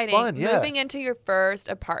something exciting. fun, yeah. Moving into your first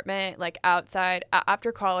apartment, like outside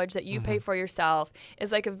after college that you pay for yourself,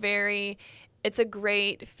 is like it's a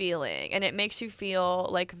great feeling, and it makes you feel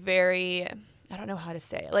like very, I don't know how to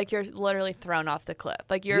say it, like you're literally thrown off the cliff.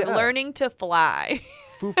 Like you're Yeah. learning to fly.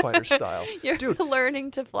 Foo Fighter style. You're Dude,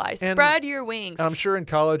 learning to fly. and- Spread your wings. and I'm sure in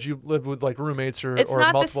college you lived with like roommates or It's or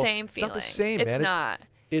not multiple. the same feeling. It's not the same, man. It's not.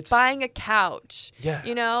 It's Buying a couch. Yeah.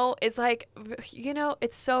 It's like,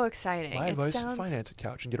 it's so exciting. my It advice: sounds- finance a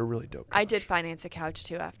couch and get a really dope. I couch. did finance a couch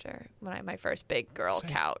too after my first big girl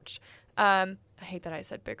Same. couch. I hate that I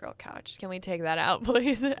said big girl couch. Can we take that out,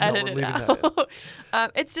 please? Edit we're it leaving that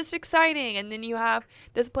out. It's just exciting, and then you have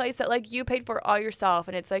this place that like you paid for all yourself,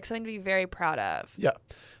 and it's like something to be very proud of. Yeah.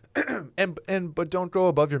 but don't go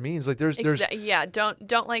above your means. Like there's Yeah,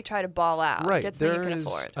 don't like try to ball out. right. Get something you can There's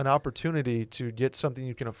afford. an opportunity to get something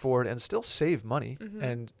you can afford and still save money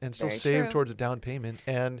and still Very save true. towards a down payment.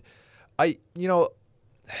 And I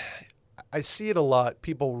see it a lot.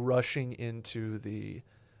 People rushing into the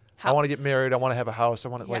I want to get House. married. I want to have a house. I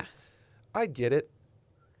want to Yeah. I get it,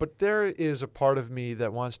 but there is a part of me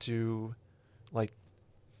that wants to like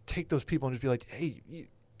take those people and just be like, hey,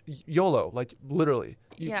 YOLO, like literally.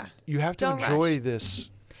 Yeah. You have to Don't enjoy rush.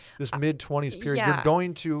 this mid-20s period. yeah. You're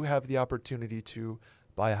going to have the opportunity to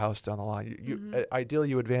buy a house down the line. Ideally,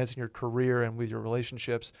 you advance in your career and with your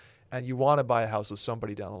relationships, and you want to buy a house with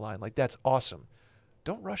somebody down the line. Like, that's awesome.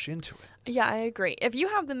 Don't rush into it. Yeah, I agree. If you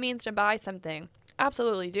have the means to buy something,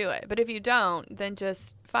 absolutely do it. But if you don't, then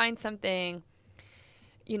just find something,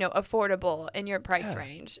 affordable in your price Yeah.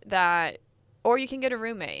 range or you can get a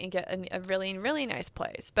roommate and get a really, really nice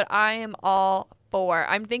place. But I am all for,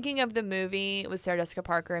 I'm thinking of the movie with Sarah Jessica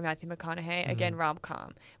Parker and Matthew McConaughey, again,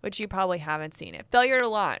 rom-com, which you probably haven't seen it. Failure to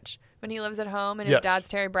Launch, when he lives at home and his Yes. dad's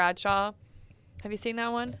Terry Bradshaw. Have you seen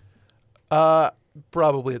that one?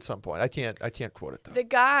 Probably at some point. I can't quote it though. The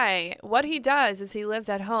guy, what he does is he lives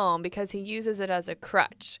at home because he uses it as a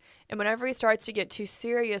crutch. And whenever he starts to get too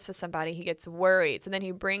serious with somebody, he gets worried. So then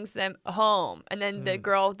he brings them home. And then the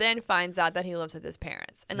girl then finds out that he lives with his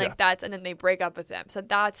parents. And Yeah. and then they break up with him. So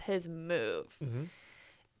that's his move.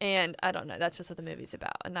 And I don't know. That's just what the movie's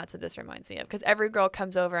about. And that's what this reminds me of. Because every girl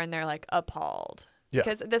comes over and they're like appalled. Yeah.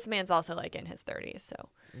 Because this man's also like in his 30s. So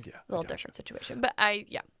Yeah. a little different situation. But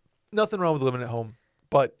Nothing wrong with living at home.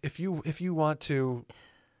 But if you want to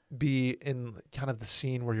be in kind of the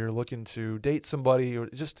scene where you're looking to date somebody, or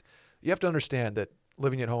just, you have to understand that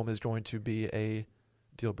living at home is going to be a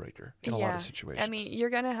deal breaker in a lot of situations. I mean, you're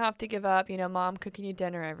going to have to give up, mom cooking you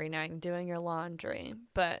dinner every night and doing your laundry.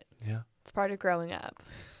 But it's part of growing up.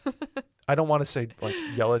 I don't want to say like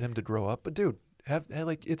yell at him to grow up, but dude,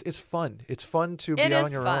 it's fun. It's fun to be out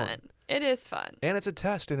on your own. It is fun. And it's a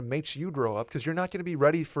test, and it makes you grow up because you're not going to be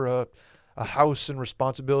ready for a house and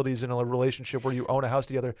responsibilities in a relationship where you own a house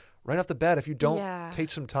together right off the bat if you don't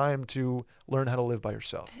take some time to learn how to live by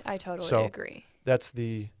yourself. I totally agree. That's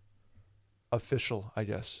the official, I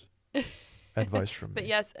guess, advice from me. But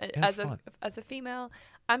yes, as a female,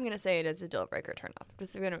 I'm going to say it is a deal breaker turn off.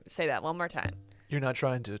 Just going to say that one more time. You're not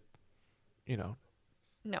trying to, no,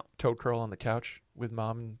 toad curl on the couch with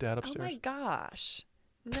mom and dad upstairs? Oh my gosh.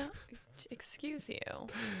 No, excuse you.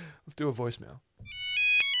 Let's do a voicemail.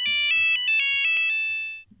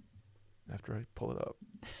 After I pull it up.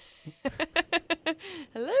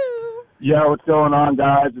 Hello. Yeah, what's going on,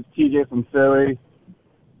 guys? It's TJ from Philly.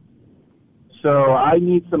 So I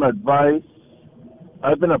need some advice.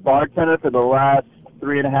 I've been a bartender for the last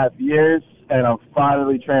 3.5 years, and I'm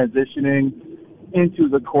finally transitioning into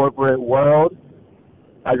the corporate world.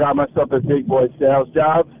 I got myself a big boy sales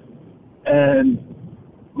job, and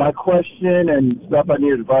my question and stuff I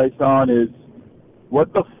need advice on is,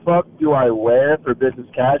 what the fuck do I wear for business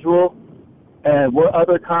casual? And what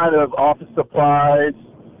other kind of office supplies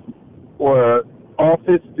or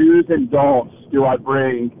office do's and don'ts do I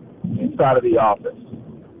bring inside of the office?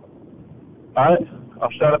 All right,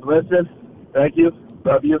 I'll shut up and listen. Thank you.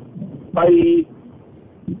 Love you. Bye.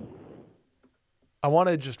 I want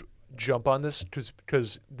to just jump on this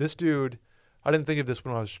because this dude, I didn't think of this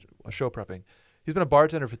when I was show prepping. He's been a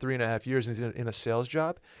bartender for 3.5 years, and he's in a sales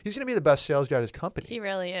job. He's going to be the best sales guy at his company. He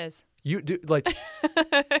really is. You do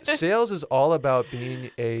sales is all about being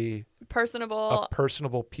a personable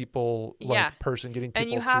people person, getting people.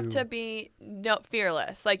 And you have to be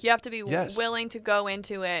fearless. Like you have to be willing to go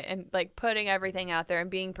into it and like putting everything out there and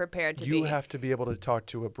being prepared to be. You have to be able to talk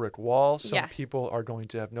to a brick wall. Some people are going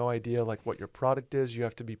to have no idea like what your product is. You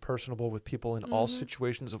have to be personable with people in all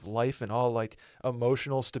situations of life and all like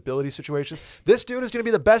emotional stability situations. This dude is going to be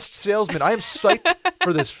the best salesman. I am psyched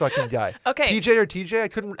for this fucking guy. Okay. PJ or TJ?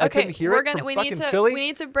 I couldn't hear it from fucking Philly. We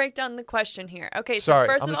need to break down the question here. Okay, so Sorry,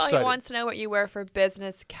 first I'm of all, excited. he wants to know what you wear for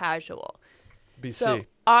business casual. BC. So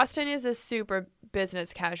Austin is a super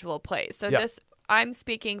business casual place. So I'm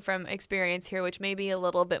speaking from experience here, which may be a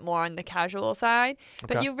little bit more on the casual side.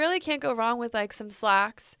 But you really can't go wrong with like some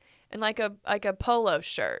slacks and like a polo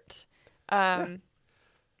shirt.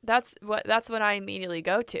 That's what I immediately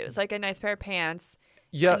go to. It's like a nice pair of pants.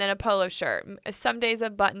 Yeah. And then a polo shirt. Some days a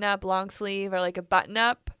button-up long sleeve or like a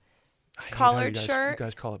button-up collared shirt. You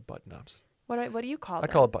guys call it button-ups. What do you call it? I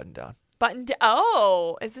call it button-down.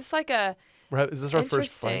 Oh, is this like a... Is this our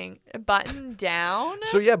first fight? Interesting. A button-down?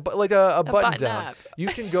 So yeah, but like a button-down. Button-up. You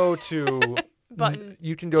can go to... Button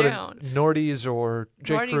you can go down. to Nordy's or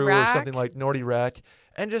J. Nordy Crew Rack. or something like Nordy Rack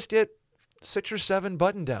and just get 6 or 7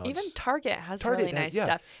 button-downs. Even Target has really nice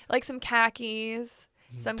stuff. Like some khakis.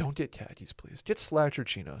 Don't get khakis, please. Get Slasher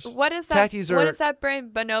chinos. What is that? Khakis what is that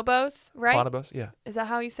brand? Bonobos, right? Bonobos, yeah. Is that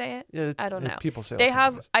how you say it? Yeah, I don't know. People say they it.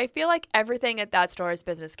 have. I feel like everything at that store is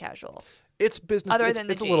business casual. It's business. Other than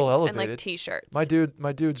the it's a jeans little elevated. and like t-shirts. My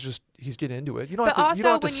dude's just he's getting into it. You don't but have to. also, You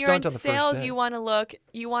don't have to when you're stunt in on the first sales, day. you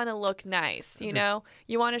want to look nice. You know,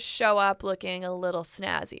 you want to show up looking a little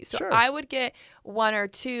snazzy. So Sure. I would get 1 or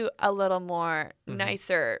 2 a little more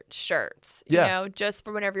nicer shirts. You know, just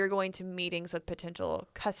for whenever you're going to meetings with potential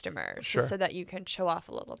customers, just so that you can show off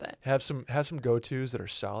a little bit. Have some go-tos that are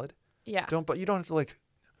solid. Yeah. But you don't have to like.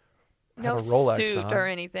 No have a Rolex suit on. or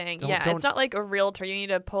anything. Don't- It's not like a realtor. You need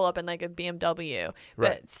to pull up in like a BMW.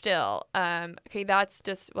 Right. But still, okay, that's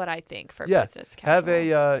just what I think for Yeah. business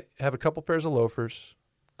casual. Have a couple pairs of loafers.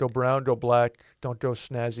 Go brown, go black. Don't go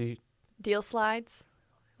snazzy. Deal slides,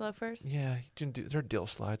 loafers. Yeah, you can do. They're deal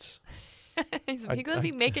slides. He's gonna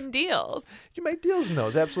be making deals. You make deals in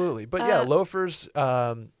those, absolutely. But yeah, loafers.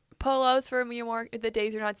 Polos for the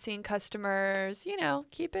days you're not seeing customers. You know,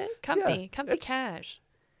 keep it comfy, cash.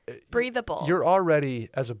 Breathable. You're already,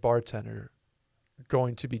 as a bartender,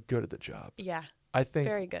 going to be good at the job. Yeah. I think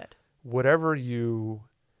very good. Whatever you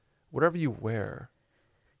wear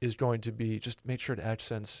is going to be just make sure to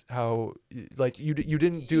accents how like you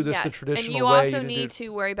didn't do this the Yes, traditional and you way. also didn't do need it- to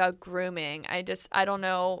worry about grooming. I don't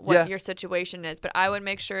know what Yeah. your situation is, but I would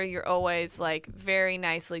make sure you're always like very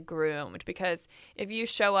nicely groomed, because if you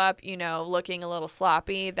show up, looking a little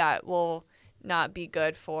sloppy, that will not be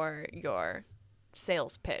good for your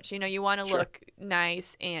sales pitch. You want to Sure. look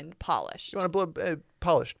nice and polished. You want to blow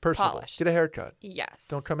polished, personable. Polished. Get a haircut. Yes.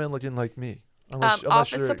 Don't come in looking like me.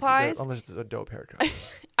 Office you're- supplies? Unless it's a dope haircut.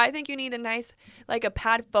 I think you need a nice, like a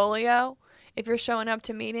pad folio if you're showing up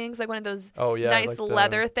to meetings, like one of those Oh yeah, nice like the-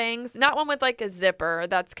 leather things. Not one with like a zipper.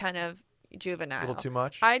 That's kind of A juvenile. little too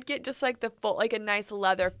much. I'd get just like like a nice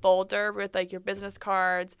leather folder with like your business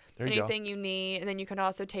cards, There you go. anything you need, and then you can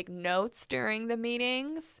also take notes during the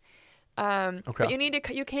meetings. Okay.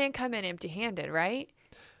 But you can't come in empty-handed, right?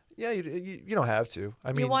 Yeah, you don't have to.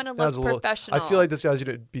 I mean, wanna that was look a little- professional. I feel like this guy's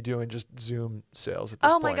gonna be doing just Zoom sales at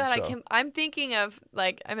this Oh point. my God, so. I'm thinking of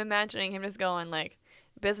like I'm imagining him just going like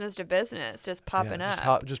business to business, just popping yeah,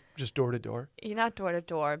 up. just door to door. He's not door to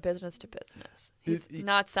door, business to business. He's It-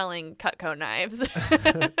 not selling Cutco knives.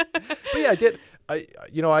 But yeah,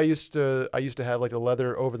 I used to have like a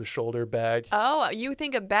leather over the shoulder bag. Oh, you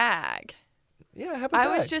think a bag? Yeah, have a I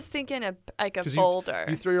bag. was just thinking like a 'Cause folder.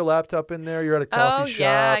 You throw your laptop in there. You're at a Oh coffee shop.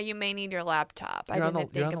 yeah, you may need your laptop. You're I on the,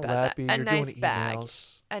 didn't you're think on the about lappy. that. A You're nice doing bag. emails.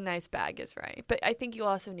 A nice bag is right, but I think you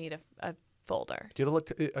also need a folder. Get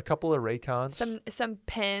a couple of Raycons. Some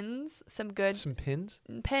pins, some good Some pins.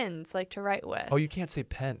 pens like to write with. Oh, you can't say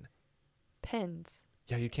pen. Pins.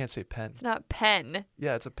 Yeah, you can't say pen. It's not pen.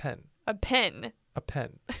 Yeah, it's a pen. A pin. A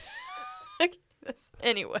pen.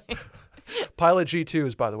 Anyway. Pilot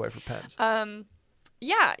G2s, by the way, for pens.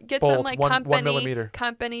 Yeah, get Bolt, some like 1 company millimeter.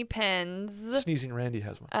 company pens. Sneezing Randy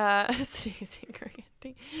has one. Sneezing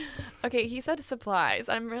Randy. Okay, he said supplies.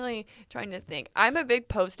 I'm really trying to think. I'm a big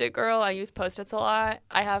Post-it girl. I use Post-its a lot.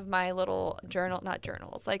 I have my little not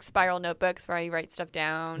journals, like spiral notebooks where I write stuff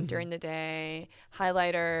down during the day.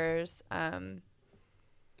 Highlighters.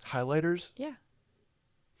 Highlighters? Yeah.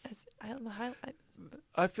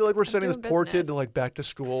 I feel like we're sending this doing poor kid business. to like back to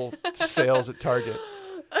school to sales at Target.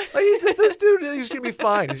 Like, this dude, he's gonna be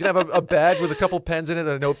fine. He's gonna have a bag with a couple pens in it,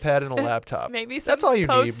 a notepad, and a laptop. Maybe some That's all you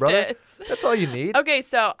need, brother. Post-its. That's all you need.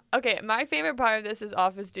 Okay, my favorite part of this is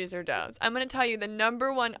office do's or don'ts. I'm going to tell you the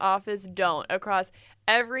number one office don't across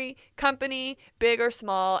every company, big or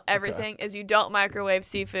small, everything is you don't microwave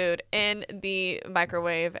seafood in the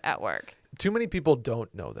microwave at work. Too many people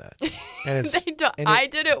don't know that. And it's, They don't. and I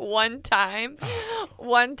did it one time,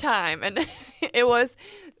 and it was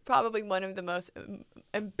probably one of the most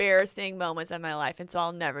embarrassing moments of my life, and so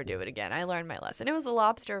I'll never do it again. I learned my lesson. It was a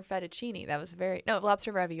lobster fettuccine. That was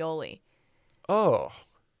lobster ravioli. oh,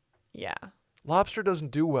 Yeah. lobster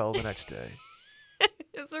doesn't do well the next day.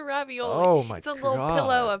 It's a ravioli. Oh my It's a little God.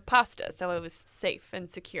 pillow of pasta, so it was safe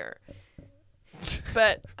and secure.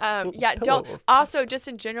 But little yeah, pillow don't of also just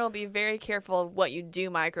in general be very careful of what you do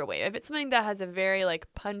microwave. If it's something that has a very like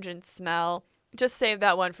pungent smell, just save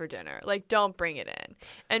that one for dinner. Like don't bring it in.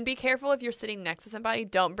 And be careful if you're sitting next to somebody,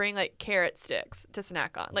 don't bring like carrot sticks to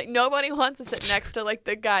snack on. Like nobody wants to sit next to like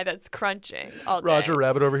the guy that's crunching all day. Roger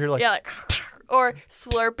Rabbit over here, like, Yeah, like or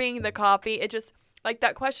slurping the coffee. It just like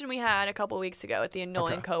that question we had a couple weeks ago with the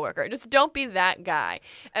annoying Okay. coworker. Just don't be that guy.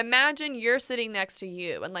 Imagine you're sitting next to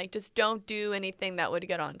you and like just don't do anything that would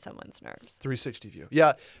get on someone's nerves. 360 view.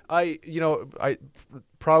 Yeah, I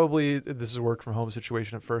probably this is a work from home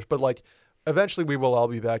situation at first, but like eventually we will all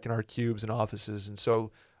be back in our cubes and offices, and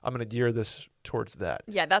so I'm going to gear this towards that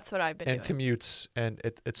Yeah, that's what I've been and doing. commutes and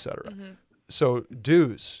et cetera. Mhm. So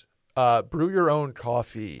do's, brew your own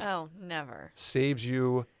coffee. Oh, never. Saves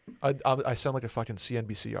you. I sound like a fucking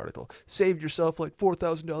CNBC article. Saved yourself like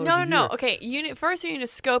 $4,000. No. Okay, you need to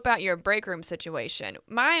scope out your break room situation.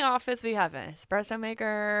 My office, we have an espresso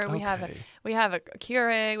maker, we have a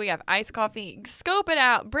Keurig, we have iced coffee. Scope it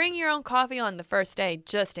out. Bring your own coffee on the first day,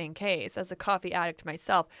 just in case. As a coffee addict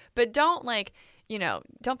myself, but don't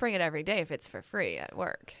don't bring it every day if it's for free at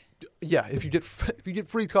work. Yeah, if you get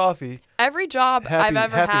free coffee. Every job Happy-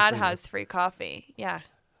 I've ever happy had for you. has free coffee. Yeah,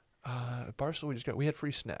 Barstool, we had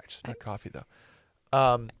free snacks, not coffee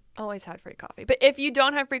though. always had free coffee. But if you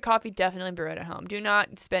don't have free coffee, definitely brew it at home. Do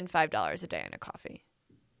not spend $5 a day on a coffee.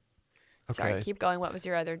 Sorry, Okay. keep going. What was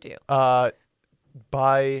your other do?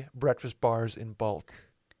 Buy breakfast bars in bulk.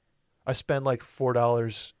 I spend like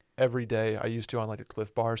 $4 every day. I used to on like a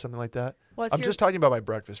Cliff Bar or something like that. What's I'm your just talking about my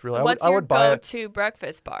breakfast, really. What's I your would buy it. go-to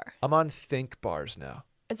breakfast bar? I'm on Think bars now.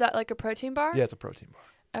 Is that like a protein bar? Yeah, it's a protein bar.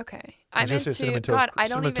 Okay. I I'm was gonna say into Cinnamon Toast- God, I don't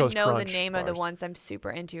Cinnamon even Toast know the Crunch name of the bars. ones I'm super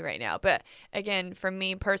into right now. But again, for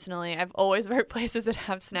me personally, I've always worked places that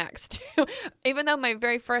have snacks too. Even though my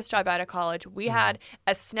very first job out of college, we had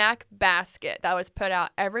a snack basket that was put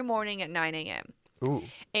out every morning at 9 a.m. Ooh.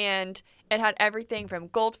 And it had everything from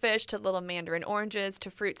goldfish to little mandarin oranges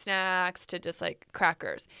to fruit snacks to just like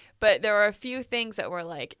crackers. But there were a few things that were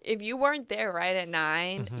like, if you weren't there right at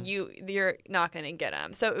 9, you're not gonna get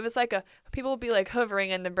them. So it was like people would be like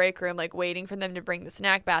hovering in the break room, like waiting for them to bring the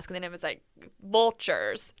snack basket. And then it was like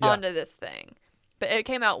vultures onto this thing. But it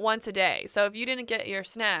came out once a day. So if you didn't get your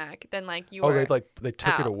snack, then like you were they took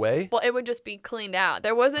it out. away? Well, it would just be cleaned out.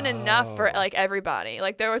 There wasn't enough for like everybody.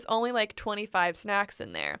 Like there was only like 25 snacks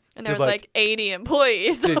in there, and there was like 80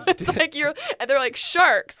 employees. So it's like and they're like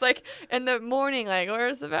sharks. Like in the morning, like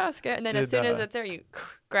where's the basket? And then as soon as it's there, you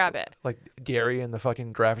grab it. Like Gary in the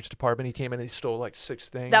fucking graphics department, he came in and he stole like 6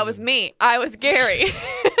 things. That was me. I was Gary.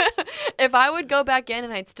 If I would go back in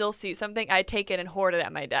and I'd still see something, I'd take it and hoard it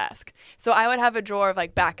at my desk. So I would have a drawer of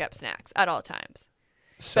like backup snacks at all times.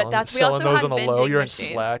 Selling, But that's we selling also those had on the low. vending You're machines.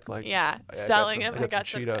 in Slack, like selling them. I got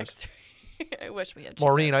some some Cheetos. extra. I wish we had Cheetos.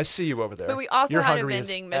 Maureen, I see you over there. But we also You're had a hungry as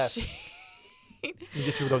vending F. machine. You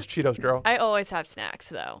get you those Cheetos, girl. I always have snacks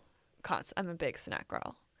though. I'm a big snack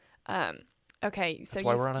girl. Okay, so That's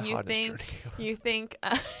why we're on a you hotness think journey. you think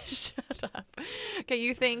shut up. Okay,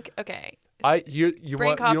 you think okay. You bring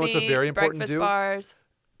want coffee, you know what's a very important breakfast to do? bars.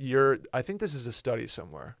 I think this is a study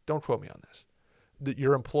somewhere. Don't quote me on this. That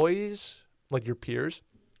your employees, like your peers,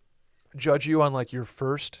 judge you on like your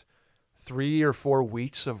first 3 or 4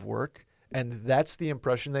 weeks of work, and that's the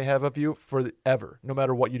impression they have of you forever, no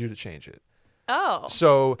matter what you do to change it. Oh.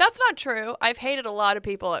 So That's not true. I've hated a lot of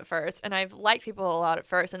people at first, and I've liked people a lot at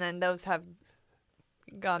first, and then those have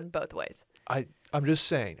gone both ways. I'm just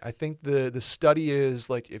saying. I think the study is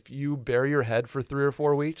like if you bury your head for 3 or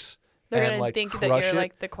 4 weeks, They're and gonna like think that crush you're it,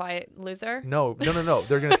 like the quiet loser. No. They're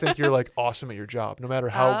gonna think you're like awesome at your job, no matter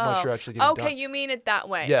how much you're actually getting done. Okay, you mean it that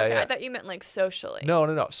way. Yeah, okay, yeah. I thought you meant like socially.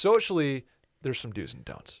 No. Socially, there's some do's and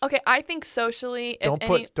don'ts. Okay, I think socially,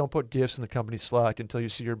 if Don't put gifs in the company Slack until you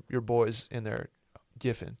see your boys in there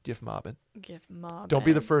gif mobbing. give mom. Don't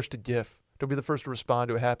be the first to gif. Don't be the first to respond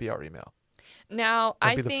to a happy hour email. Now,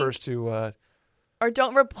 Don't I be think, the first to. or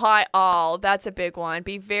don't reply all. That's a big one.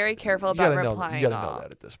 Be very careful You about gotta replying know. You gotta all. know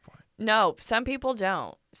that at this point. No, some people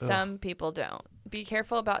don't. Some people don't. Be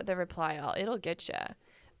careful about the reply all. It'll get you.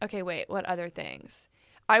 Okay, wait. What other things?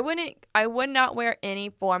 I would not wear any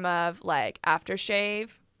form of like aftershave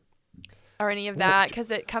or any of that because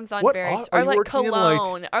it comes on What very are or you like working in, like,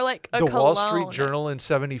 cologne or like a The cologne. Wall Street Journal in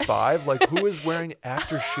 '75. Like who is wearing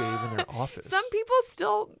aftershave in their office? Some people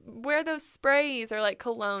still wear those sprays or like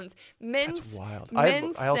colognes. That's wild.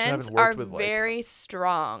 Men's I also scents haven't worked are with, like- very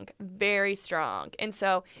strong, and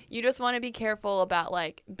so you just want to be careful about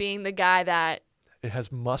like being the guy that It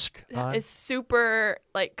has musk on. is super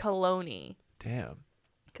like cologne-y Damn.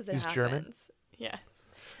 because it He's happens. German? Yes.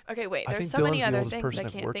 Okay, wait. I There's think so Dylan's many the other oldest things person I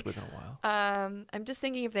I've can't worked think. with in a while. I'm just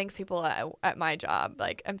thinking of things people at my job.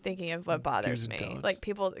 Like I'm thinking of what bothers Do's and me. don'ts. Like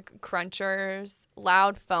people crunchers,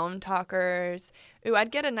 loud phone talkers. Ooh,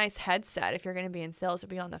 I'd get a nice headset if you're going to be in sales to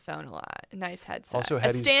be on the phone a lot. A nice headset. Also, a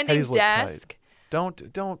Hetty's standing look tight. desk.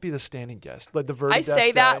 Don't be the standing guest. Like the Verdi I desk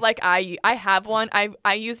say guy. that like I have one.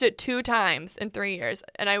 I used it 2 times in 3 years,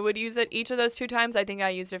 and I would use it each of those 2 times. I think I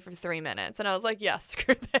used it for 3 minutes, and I was like, yeah,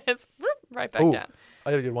 screw this, right back Ooh, down. I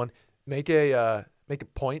got a good one. Make a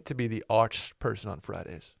point to be the aux person on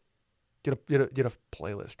Fridays. Get a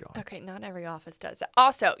playlist going. Okay, not every office does that.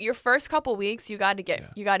 Also, your first couple weeks, you got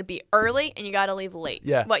to be early and you got to leave late.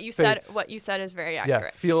 Yeah, what you said is very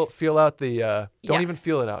accurate. Yeah, feel out the. Don't Yeah. even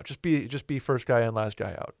feel it out. Just be first guy in, last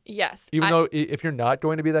guy out. Yes. Even though if you're not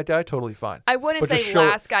going to be that guy, totally fine. I wouldn't But say just show-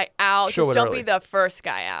 last guy out. show Just it don't early. be the first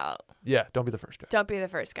guy out. Yeah, don't be the first guy. Don't be the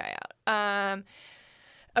first guy out.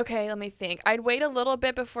 Okay, let me think. I'd wait a little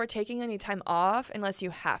bit before taking any time off unless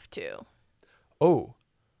you have to. Oh,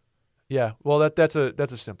 yeah. Well, that's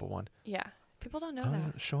a simple one. Yeah. People don't know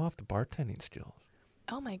that. Show off the bartending skills.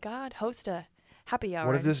 Oh my God, host a happy hour.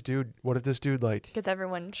 What if this dude like? Gets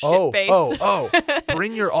everyone Oh, shit-faced.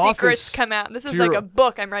 bring your Secrets office come out. This is to like your- a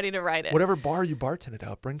book. I'm ready to write it. Whatever bar you bartended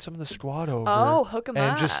out, bring some of the squad over. Oh, hook 'em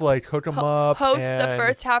and up. just like hook them up. Host the and-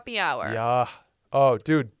 first happy hour. Yeah. Oh,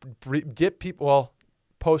 dude, get people. Well,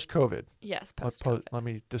 post COVID. Yes, Let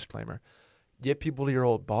me disclaimer. Get people to your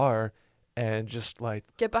old bar and just like.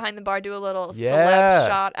 Get behind the bar, do a little Yeah. celeb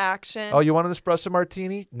shot action. Oh, you want an espresso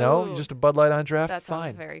martini? No, Ooh. just a Bud Light on draft. That sounds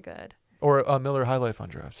Fine. very good. Or a Miller High Life on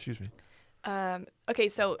draft. Excuse me. Okay,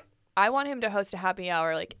 so I want him to host a happy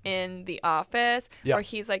hour like in the office Yeah. where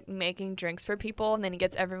he's like making drinks for people and then he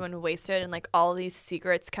gets everyone wasted and like all these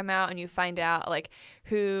secrets come out and you find out like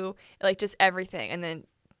who, like just everything. And then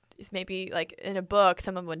it's maybe like in a book,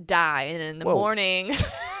 someone would die and in the Whoa. morning.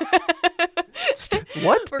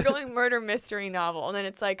 What? We're going murder mystery novel. And then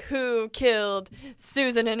it's like who killed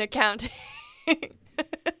Susan in accounting?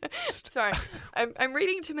 Sorry, I'm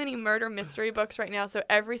reading too many murder mystery books right now. So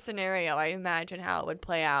every scenario, I imagine how it would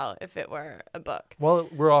play out if it were a book. Well,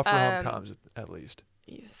 we're off for home comms at least.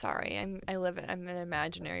 Sorry, I'm in an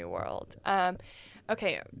imaginary world.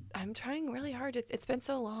 Okay, I'm trying really hard. It's been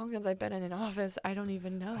so long since I've been in an office. I don't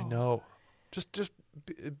even know. I know. Just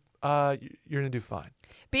you're gonna do fine.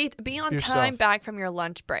 Be on Yourself. time back from your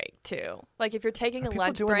lunch break too. Like if you're taking Are a people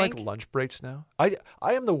lunch doing break. like lunch breaks now? I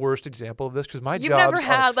am the worst example of this because my You've jobs never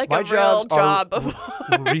had like my a real jobs are job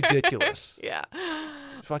before. ridiculous. Yeah.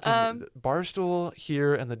 Fucking Barstool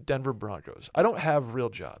here and the Denver Broncos. I don't have real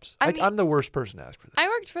jobs. I mean, I'm the worst person to ask for that. I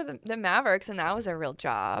worked for the Mavericks and that was a real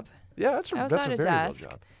job. Yeah, that's a I was very on a real desk.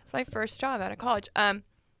 job. It's my first job out of college.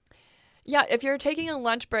 Yeah, if you're taking a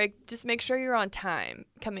lunch break, just make sure you're on time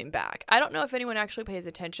coming back. I don't know if anyone actually pays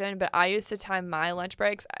attention, but I used to time my lunch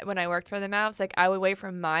breaks when I worked for the Mavs. Like I would wait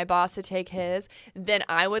for my boss to take his, then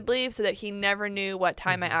I would leave so that he never knew what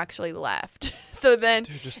time I actually left. So then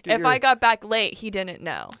Dude, just get if I got back late, he didn't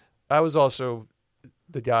know. I was also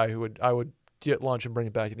the guy who I would get lunch and bring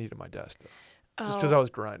it back and eat at my desk, though. Just because I was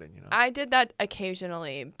grinding, you know. I did that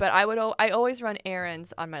occasionally, but I always run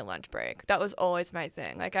errands on my lunch break. That was always my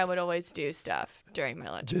thing. Like I would always do stuff during my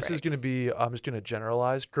lunch break. This is going to be, I'm just going to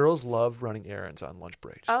generalize. Girls love running errands on lunch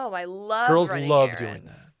breaks. Oh, I love Girls running love errands. doing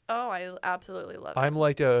that. Oh, I absolutely love it. I'm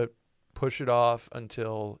like a push it off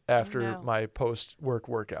until after no. my post-work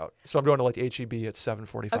workout. So I'm going to like HEB at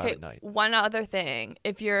 7:45 Okay, at night. one other thing.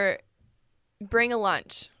 If you're bring a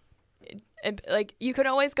lunch, like you can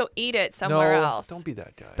always go eat it somewhere No, else. don't be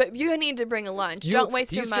that guy. But you need to bring a lunch. Don't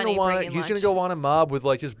waste your money bringing He's lunch. going to go on a mob with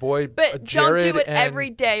like his boy But Jared don't do it and every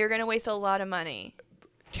day. You're going to waste a lot of money.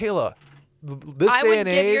 Kayla, this I day would and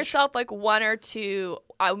give age, yourself like one or two,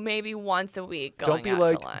 maybe once a week going don't be out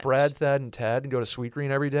like to lunch. Brad, Thad, and Ted and go to Sweet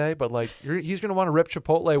Green every day. But like, he's going to want to rip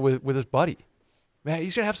Chipotle with his buddy. Man,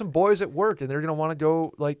 he's going to have some boys at work, and they're going to want to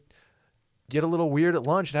go like get a little weird at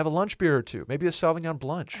lunch and have a lunch beer or two, maybe a Sauvignon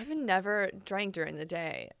Blanc. I've never drank during the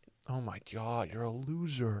day. Oh my God, you're a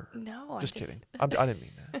loser. No, Just kidding. I didn't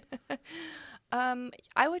mean that.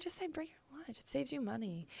 I would just say bring your lunch. It saves you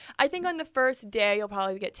money. I think on the first day you'll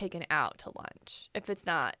probably get taken out to lunch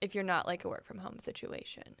if you're not like a work from home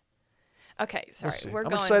situation. Okay, sorry. We'll see. We're I'm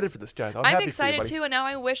going. excited for this guy. I'm I'm happy excited for you, too, and now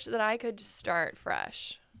I wish that I could just start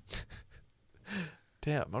fresh.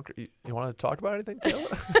 Damn. Okay. You want to talk about anything,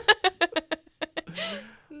 Kayla?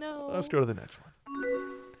 No. Let's go to the next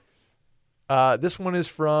one. This one is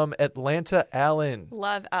from Atlanta Allen.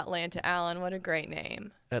 Love Atlanta Allen. What a great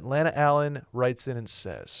name. Atlanta Allen writes in and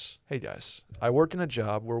says, "Hey guys, I work in a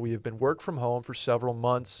job where we have been work from home for several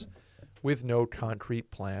months with no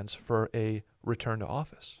concrete plans for a return to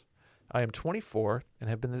office. I am 24 and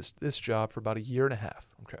have been this job for about a year and a half.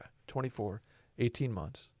 Okay, 24, 18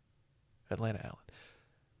 months. Atlanta Allen.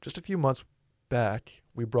 Just a few months back,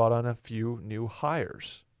 we brought on a few new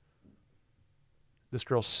hires. This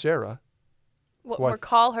girl, Sarah. We'll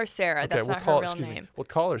call her Sarah. Okay, That's not her real name. We'll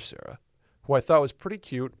call her Sarah, who I thought was pretty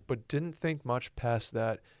cute, but didn't think much past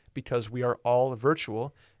that because we are all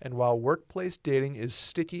virtual, and while workplace dating is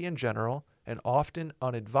sticky in general and often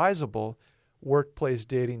unadvisable, workplace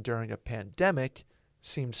dating during a pandemic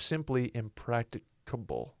seems simply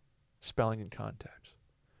impracticable. Spelling and context.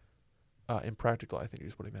 Impractical, I think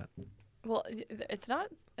is what he meant. Well, it's not.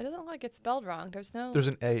 It doesn't look like it's spelled wrong. There's There's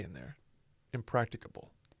an A in there. Impracticable.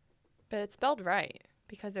 but it's spelled right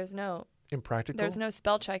because there's no Impractical?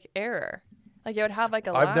 spell check error. Like it would have like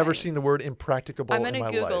a I've never line. seen the word impracticable I'm in my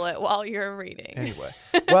gonna life. Google it while you're reading. Anyway,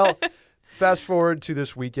 well, fast forward to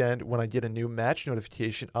this weekend when I get a new match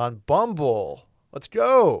notification on Bumble. Let's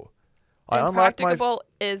go. I unlocked my Impracticable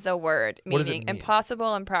is a word What does it meaning mean?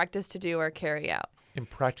 impossible in practice to do or carry out.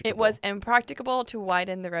 impracticable. It was impracticable to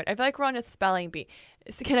widen the road. I feel like we're on a spelling bee.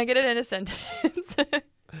 Can I get it in a sentence?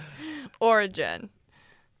 Origin.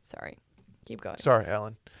 Sorry. Keep going. Sorry,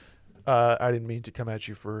 Alan. I didn't mean to come at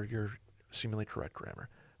you for your seemingly correct grammar.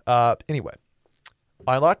 Anyway,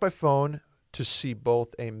 I unlocked my phone to see both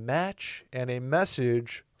a match and a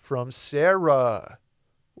message from Sarah.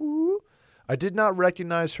 Ooh. I did not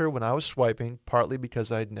recognize her when I was swiping, partly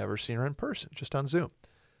because I had never seen her in person, just on Zoom.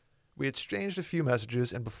 We exchanged a few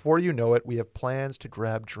messages, and before you know it, we have plans to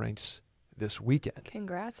grab drinks this weekend.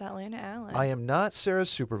 Congrats, Atlanta Allen. I am not Sarah's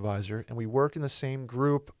supervisor, and we work in the same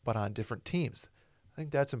group but on different teams. I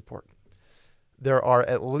think that's important. There are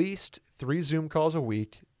at least 3 Zoom calls a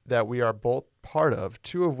week that we are both part of,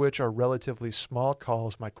 2 of which are relatively small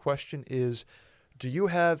calls. My question is, do you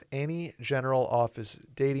have any general office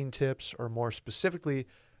dating tips, or more specifically,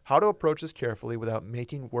 how to approach this carefully without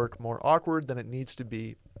making work more awkward than it needs to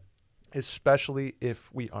be, especially if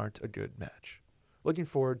we aren't a good match? Looking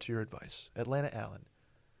forward to your advice. Atlanta Allen,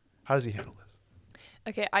 how does he handle this?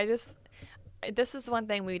 Okay, this is one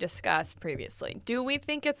thing we discussed previously. Do we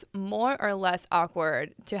think it's more or less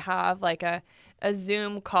awkward to have like a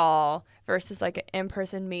Zoom call versus like an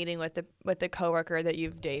in-person meeting with the coworker that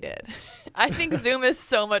you've dated? I think Zoom is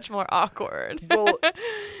so much more awkward. Well,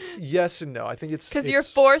 yes and no. I think it's because you're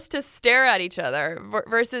forced to stare at each other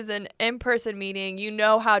versus an in-person meeting. You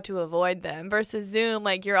know how to avoid them. Versus Zoom,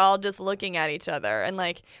 like you're all just looking at each other. And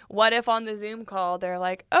like, what if on the Zoom call they're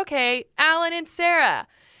like, okay, Alan and Sarah,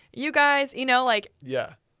 you guys, like,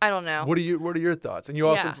 yeah, I don't know. What are your thoughts? And you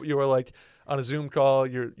also you were like, on a Zoom call,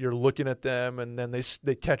 you're looking at them, and then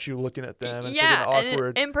they catch you looking at them, and it's like an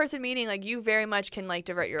awkward. And in-person meeting, like you very much can like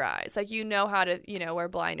divert your eyes, like you know how to wear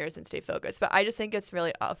blinders and stay focused. But I just think it's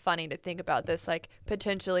really funny to think about this like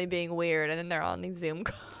potentially being weird, and then they're on these Zoom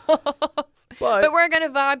calls. But we're gonna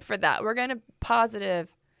vibe for that. We're gonna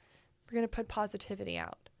put positivity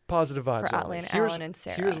out. Positive vibes for only. Alan and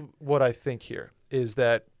Sarah. Here's what I think here is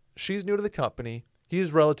that she's new to the company.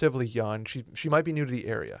 He's relatively young. She might be new to the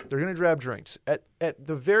area. They're going to grab drinks. At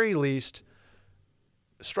the very least,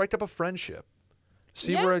 strike up a friendship.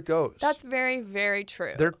 See where it goes. That's very, very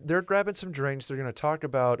true. They're grabbing some drinks. They're going to talk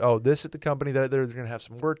about, this at the company. They're going to have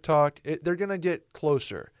some work talk. They're going to get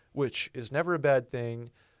closer, which is never a bad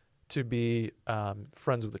thing to be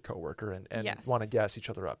friends with a coworker and want to gas each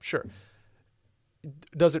other up. Sure.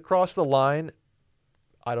 Does it cross the line?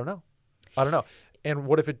 I don't know. And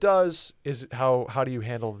what if it does is how do you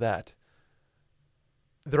handle that?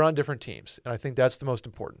 They're on different teams, and I think that's the most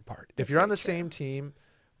important part. If you're on the same team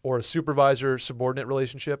or a supervisor-subordinate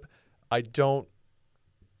relationship, I don't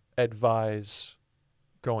advise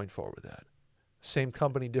going forward with that. Same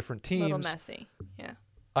company, different teams. A little messy, yeah.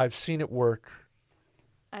 I've seen it work.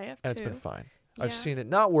 I have and too. It's been fine. Yeah. I've seen it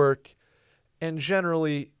not work, and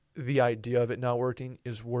generally the idea of it not working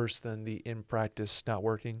is worse than the in practice not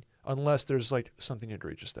working. Unless there's like something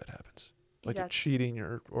egregious that happens, like a cheating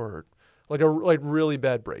or like a really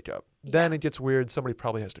bad breakup, then it gets weird. Somebody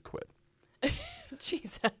probably has to quit.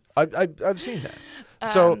 Jesus, I've seen that.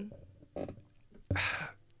 So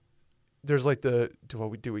there's like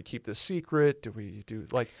do we keep this secret? Do we do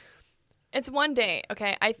like? It's one date,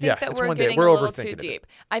 okay? I think that we're getting a little too deep.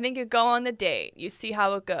 I think you go on the date, you see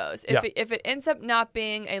how it goes. If it ends up not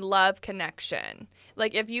being a love connection,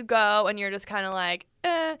 like if you go and you're just kind of like,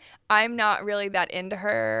 I'm not really that into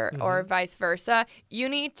her, or vice versa, you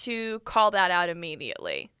need to call that out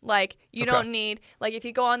immediately. Like you don't need, like if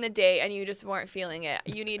you go on the date and you just weren't feeling it,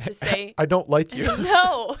 you need to say, I don't like you.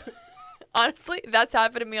 No. Honestly, that's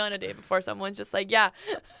happened to me on a date before. Someone's just like, yeah.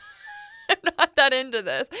 I'm not that into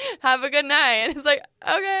this. Have a good night. And it's like,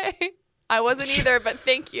 okay. I wasn't either, but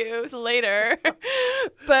thank you. Later.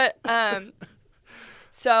 But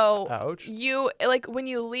so ouch. You like when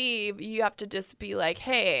you leave, you have to just be like,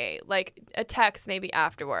 hey, like a text maybe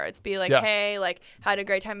afterwards. Be like, hey, like had a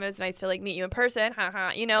great time. It was nice to like meet you in person.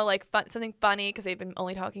 Haha. Like something funny because they've been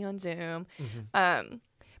only talking on Zoom.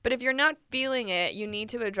 But if you're not feeling it, you need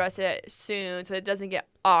to address it soon so it doesn't get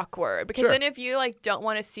awkward. Because then if you like don't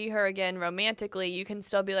want to see her again romantically, you can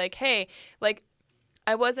still be like, hey, like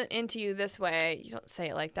I wasn't into you this way. You don't say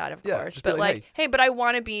it like that, of course. But like, hey, but I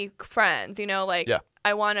want to be friends, like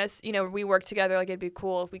I want us, we work together. Like it'd be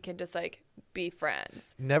cool if we can just like be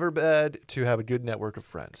friends. Never bad to have a good network of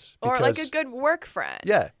friends. Or like a good work friend.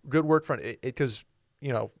 Yeah, good work friend. Because,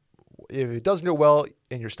 if it doesn't go well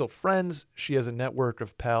and you're still friends, she has a network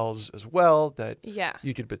of pals as well that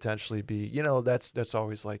you could potentially be, that's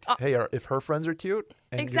always like, hey, if her friends are cute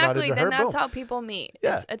and exactly, you're not into then her, that's how people meet.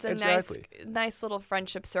 Yeah, it's a nice little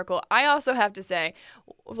friendship circle. I also have to say,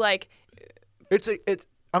 like,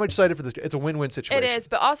 I'm excited for this. It's a win-win situation. It is,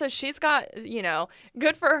 but also she's got,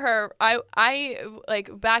 good for her. I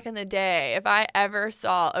like back in the day, if I ever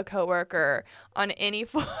saw a coworker on any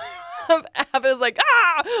form of app, it was like,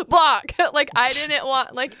 block. Like I didn't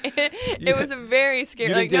want, like it was very scary.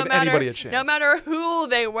 You didn't like give anybody a chance. No matter who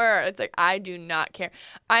they were, it's like I do not care.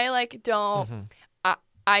 I like don't.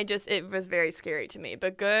 It was very scary to me,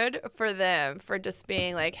 but good for them for just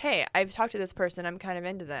being like, hey, I've talked to this person. I'm kind of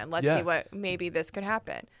into them. Let's see what, maybe this could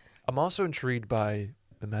happen. I'm also intrigued by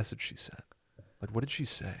the message she sent. Like, what did she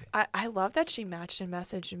say? I love that she matched and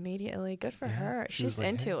messaged immediately. Good for Yeah, her. she was She's like,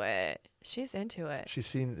 into it. She's into it. She's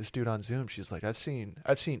seen this dude on Zoom. She's like, I've seen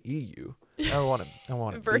EU. I want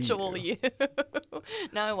to Virtual you.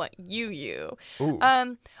 Now I want you. Ooh.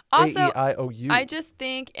 Also, AEIOU. I just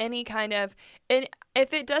think any kind of, and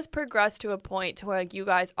if it does progress to a point to where you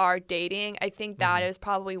guys are dating, I think that is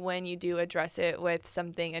probably when you do address it with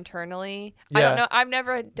something internally. Yeah. I don't know. I've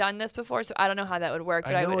never done this before, so I don't know how that would work.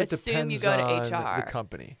 But I know would it assume you depends go to on HR. the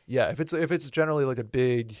company. Yeah, if it's generally like a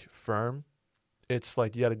big firm, it's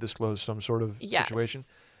like you got to disclose some sort of Yes. situation.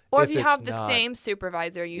 Or if you it's have the not- same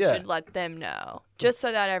supervisor, you Yeah. should let them know, just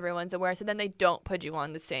so that everyone's aware. So then they don't put you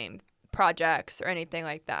on the same projects or anything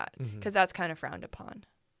like that, because that's kind of frowned upon.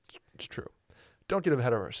 It's true. Don't get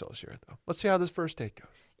ahead of ourselves here, though. Let's see how this first date goes.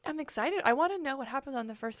 I'm excited. I want to know what happens on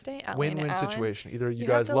the first date. Win-win Alan. situation. Either you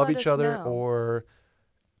you have guys to love let each us other, know. or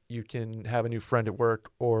you can have a new friend at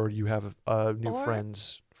work, or you have a new Or-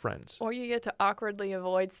 friend's friends. Or you get to awkwardly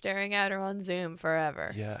avoid staring at her on Zoom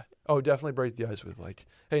forever. Yeah. Oh, definitely break the ice with like,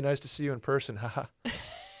 hey, nice to see you in person. Haha.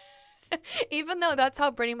 Even though that's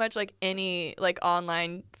how pretty much like any like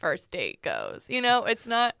online first date goes. You know, it's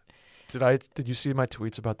not. Did you see my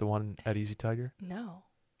tweets about the one at Easy Tiger? No.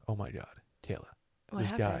 Oh my God, Kayla. What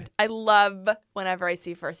This happened? guy. I love whenever I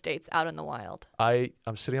see first dates out in the wild.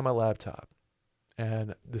 I'm sitting on my laptop,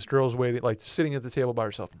 and this girl's waiting, like sitting at the table by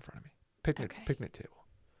herself in front of me. Picnic table.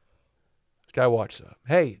 This guy walks up.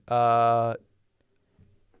 Hey,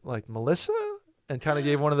 like Melissa, and kind of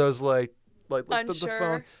gave one of those like the Unsure.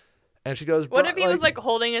 phone, and she goes. What if he was like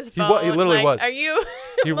holding his He phone? literally like, was. Are you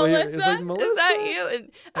He Melissa? was like, Is that "Melissa?" you? And,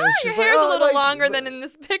 And your she's like, hair's "Oh, a little like, longer than in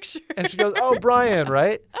this picture. And she goes, "Oh, Brian,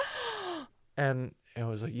 right?" And I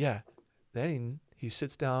was like, "Yeah." Then he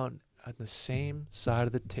sits down at the same side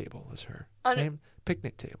of the table as her, On same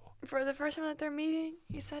picnic table. For the first time that they're meeting,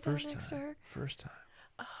 he sat down First next to time. her. First time.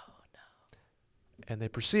 Oh no. And they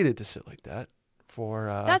proceeded to sit like that for.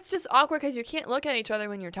 That's just awkward because you can't look at each other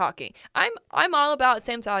when you're talking. I'm all about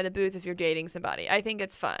same side of the booth if you're dating somebody. I think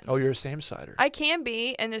it's fun. Oh, you're a same sider. I can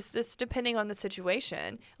be, and it's just depending on the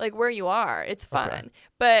situation, like where you are, it's fun. Okay.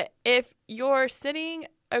 But if you're sitting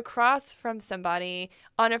across from somebody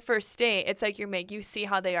on a first date, it's like you see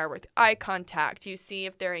how they are with eye contact. You see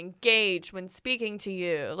if they're engaged when speaking to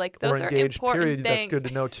you. Like those or are engaged. important Period. things. That's good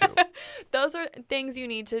to know too. Those are things you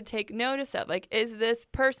need to take notice of. Like, is this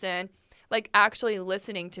person like actually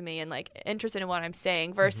listening to me and like interested in what I'm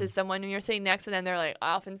saying versus someone when you're sitting next to them, they're like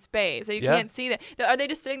off in space. So you Yeah. can't see that. Are they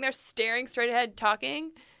just sitting there staring straight ahead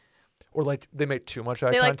talking? Or like they make too much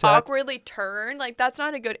eye They like contact. awkwardly turn. Like that's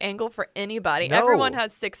not a good angle for anybody. No. Everyone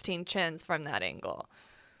has 16 chins from that angle.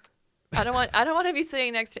 I don't want to be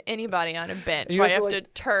sitting next to anybody on a bench You where I have have to, to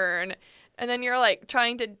turn, and then you're like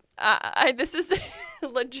trying to. This is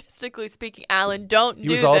logistically speaking, Alan. Don't He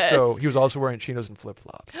do was also wearing chinos and flip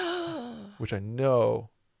flops, which I know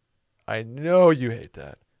you hate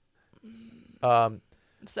that.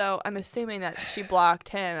 So I'm assuming that she blocked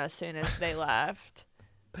him as soon as they left.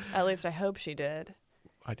 At least I hope she did.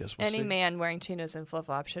 I guess we'll Any see. man wearing chinos and flip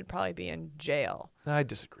flops should probably be in jail. I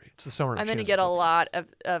disagree. It's the summer. Of I'm going to chinos get a and lot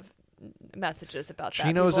of messages about that.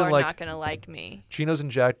 Chinos People and, are like- not going to like me. chinos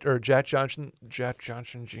and Jack Johnson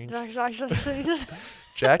jeans.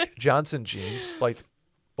 Jack Johnson jeans, like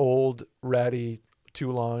old ratty,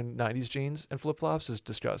 too long '90s jeans and flip flops, is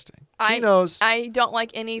disgusting. Chinos. I don't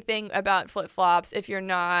like anything about flip flops if you're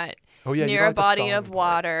not Oh yeah, you near don't a like the body thong of part.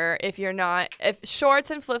 water. If shorts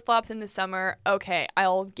and flip flops in the summer, okay,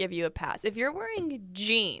 I'll give you a pass. If you're wearing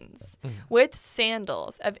jeans Mm. with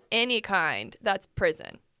sandals of any kind, that's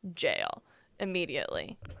prison, jail,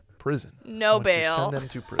 immediately. Prison. No I want to bail. Send them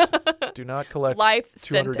to prison. Do not collect Life $200.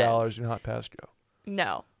 sentence. Do not pass go.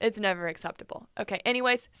 No, it's never acceptable. Okay,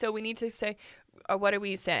 anyways, so we need to say, what are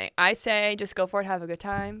we saying? I say just go for it, have a good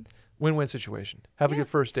time. Win-win situation. Have a good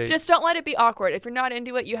first date. Just don't let it be awkward. If you're not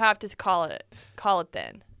into it, you have to call it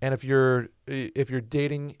then. And if you're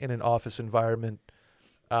dating in an office environment,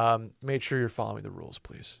 make sure you're following the rules,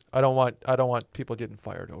 please. I don't want people getting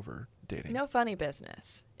fired over dating. No funny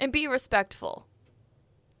business. And be respectful.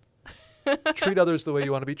 Treat others the way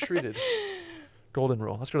you want to be treated. Golden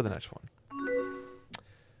rule. Let's go to the next one.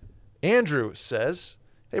 Andrew says,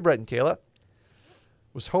 "Hey, Brett and Kayla.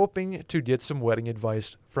 Was hoping to get some wedding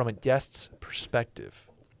advice from a guest's perspective.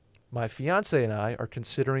 My fiance and I are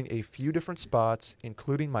considering a few different spots,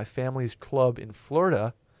 including my family's club in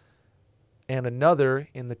Florida and another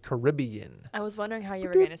in the Caribbean. I was wondering how you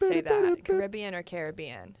were going to say that. Caribbean or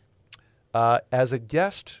Caribbean? As a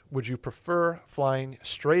guest, would you prefer flying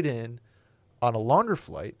straight in on a longer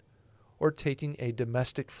flight or taking a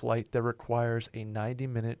domestic flight that requires a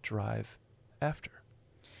 90-minute drive after.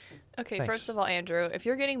 Okay, Thanks. first of all, Andrew, if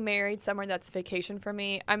you're getting married somewhere that's vacation for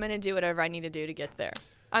me, I'm going to do whatever I need to do to get there.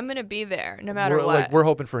 I'm going to be there no matter we're, what. Like, we're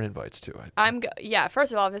hoping for invites too. Yeah,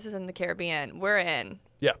 first of all, if this is in the Caribbean, we're in.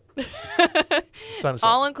 Yeah. Sign us up.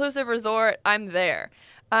 All-inclusive resort, I'm there.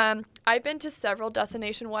 I've been to several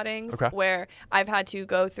destination weddings where I've had to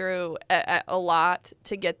go through a lot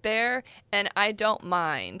to get there, and I don't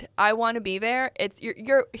mind. I want to be there.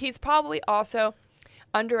 He's probably also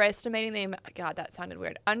underestimating the amount. God, that sounded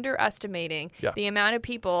weird. Underestimating the amount of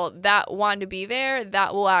people that want to be there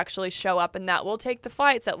that will actually show up, and that will take the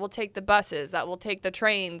flights, that will take the buses, that will take the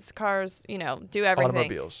trains, cars, do everything.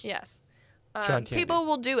 Automobiles. Yes. John Candy. People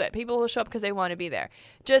will do it. People will show up because they want to be there.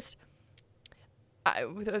 Just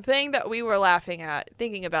the thing that we were laughing at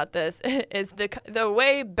thinking about this is the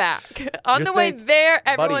way back. On the way there,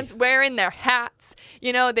 everyone's wearing their hats.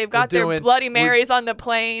 They've got their Bloody Marys on the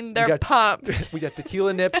plane. They're pumped. We got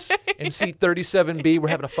tequila nips in seat 37B. We're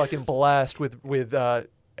having a fucking blast with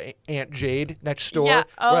Aunt Jade next door. Yeah.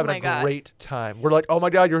 Oh, we're having a great time. We're like, oh my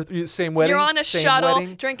God, you're same wedding. You're on a same shuttle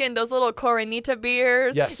wedding. drinking those little Coronita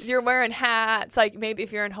beers. Yes. You're wearing hats. Like maybe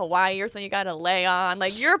if you're in Hawaii or something, you got to lay on.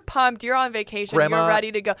 Like you're pumped. You're on vacation. Grandma, you're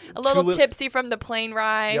ready to go. A little tipsy from the plane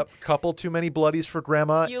ride. Yep. Couple too many bloodies for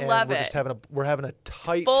Grandma. You and love we're it. Just we're having a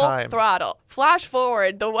tight Full time. throttle. Flash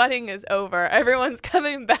forward. The wedding is over. Everyone's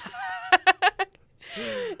coming back.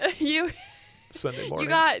 Sunday morning. You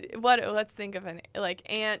got let's think of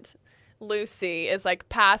Aunt Lucy is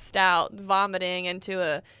passed out, vomiting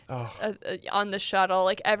into on the shuttle.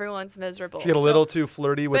 Like everyone's miserable. She got a little too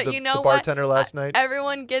flirty with the bartender last night.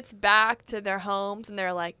 Everyone gets back to their homes and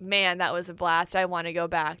they're like, "Man, that was a blast. I want to go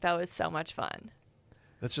back. That was so much fun."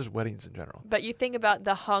 That's just weddings in general. But you think about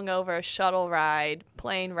the hungover shuttle ride,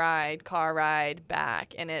 plane ride, car ride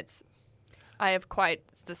back, and I have quite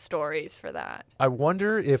the stories for that. I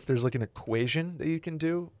wonder if there's an equation that you can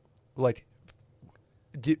do,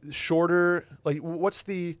 get shorter. What's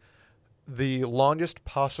the longest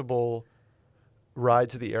possible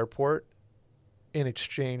ride to the airport in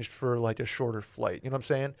exchange for a shorter flight? You know what I'm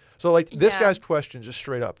saying? So this guy's question, just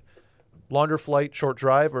straight up. Longer flight, short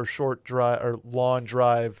drive, or short drive, or long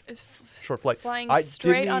drive, short flight. Flying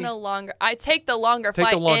straight on a longer. I take the longer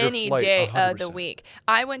flight any day 100%. of the week.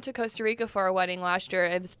 I went to Costa Rica for a wedding last year.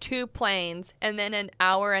 It was 2 planes and then an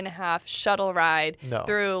hour and a half shuttle ride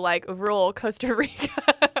through rural Costa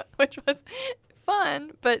Rica, which was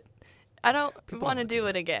fun, but I don't want to do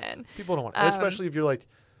it again. People don't want, especially if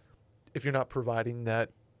you're not providing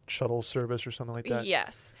that shuttle service or something like that.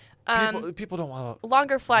 Yes. People don't want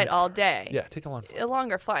longer flight all day. Yeah, take a long flight. A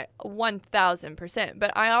longer flight, 1,000%.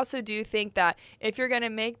 But I also do think that if you're going to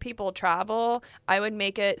make people travel, I would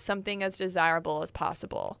make it something as desirable as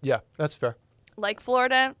possible. Yeah, that's fair. Like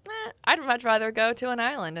Florida, I'd much rather go to an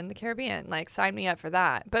island in the Caribbean. Sign me up for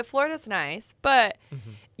that. But Florida's nice. But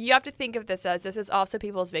you have to think of this is also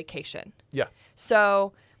people's vacation. Yeah.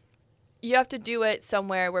 So you have to do it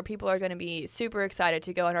somewhere where people are going to be super excited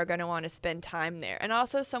to go and are going to want to spend time there. And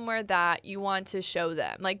also somewhere that you want to show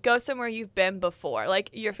them. Go somewhere you've been before.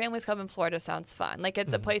 Your family's club in Florida sounds fun.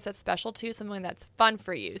 It's a place that's special to you, something that's fun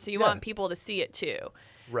for you. So you want people to see it too.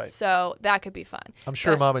 Right. So that could be fun. I'm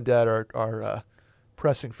sure Mom and Dad are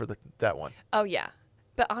pressing for that one. Oh, yeah.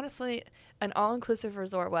 But honestly, an all-inclusive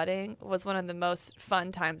resort wedding was one of the most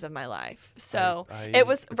fun times of my life. So it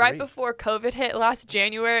was right before COVID hit last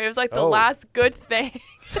January. It was the last good thing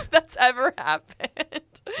that's ever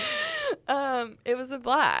happened. It was a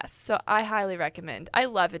blast. So I highly recommend. I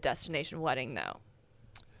love a destination wedding, though.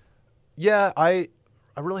 Yeah, I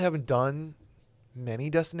really haven't done many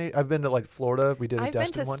destinations. I've been to Florida. We did a Destin one.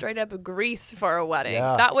 I've been to straight up Greece for a wedding.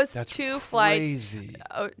 Yeah, that was that's 2 crazy.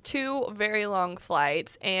 flights, 2 very long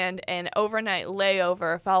flights, and an overnight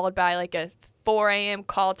layover followed by a 4 a.m.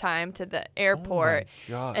 call time to the airport,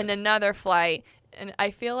 and another flight. And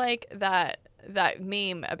I feel like that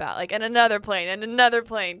meme about and another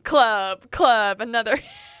plane, club, another.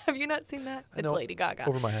 Have you not seen that? It's Lady Gaga.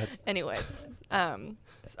 Over my head. Anyways,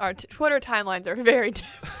 our Twitter timelines are very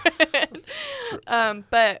different.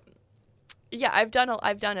 But yeah, I've done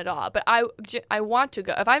it all. But I want to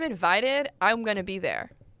go. If I'm invited, I'm gonna be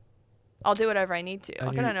there. I'll do whatever I need to.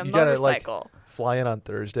 I'll get on a motorcycle. Fly in on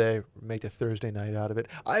Thursday, make a Thursday night out of it.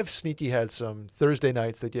 I've sneaky had some Thursday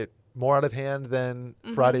nights that get more out of hand than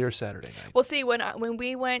Friday or Saturday night. Well, see, when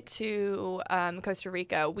we went to Costa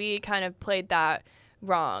Rica, we kind of played that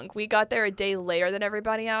wrong. We got there a day later than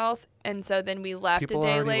everybody else, and so then we left People a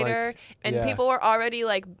day already, later, like, and yeah. people were already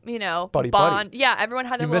like, Buddy. Yeah, everyone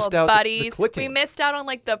had their You little missed out the buddies. clicking. We missed out on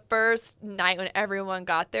like the first night when everyone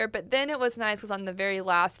got there, but then it was nice because on the very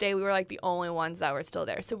last day we were like the only ones that were still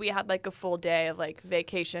there, so we had like a full day of like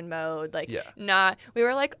vacation mode. Like, we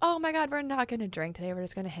were like, oh my god, we're not gonna drink today. We're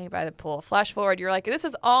just gonna hang by the pool. Flash forward, you're like, this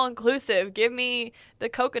is all inclusive. Give me the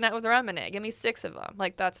coconut with rum in it. Give me 6 of them.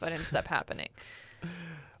 Like, that's what ends up happening.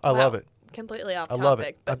 I love it. Completely off I topic, love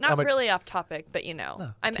it. but not really off topic. But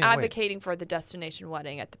No, I'm can't wait. advocating for the destination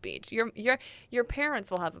wedding at the beach. Your parents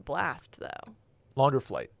will have a blast though. Longer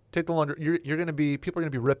flight. Take the longer. You're gonna be. People are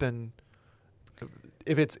gonna be ripping.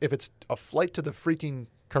 If it's a flight to the freaking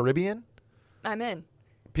Caribbean, I'm in.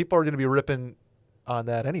 people are gonna be ripping on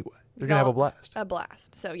that anyway. They're gonna have a blast. A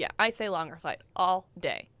blast. So yeah, I say longer flight all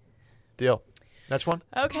day. Deal. Next one.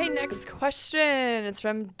 Okay, next question is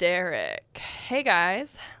from Derek. Hey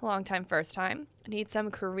guys, long time, first time. Need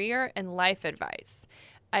some career and life advice.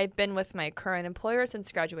 I've been with my current employer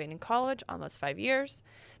since graduating college, almost 5 years.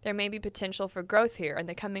 There may be potential for growth here in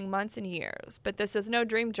the coming months and years, but this is no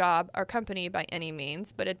dream job or company by any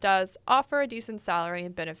means, but it does offer a decent salary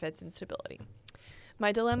and benefits and stability.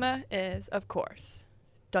 My dilemma is, of course,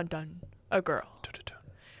 dun dun, a girl.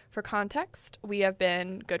 For context, we have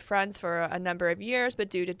been good friends for a number of years, but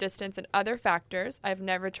due to distance and other factors, I've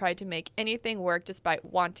never tried to make anything work despite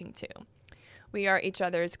wanting to. We are each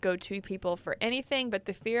other's go-to people for anything, but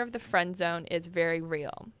the fear of the friend zone is very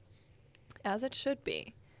real, as it should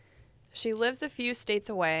be. She lives a few states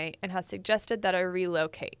away and has suggested that I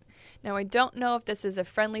relocate. Now, I don't know if this is a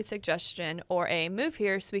friendly suggestion or a move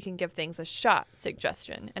here so we can give things a shot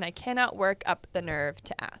suggestion, and I cannot work up the nerve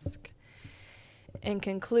to ask. In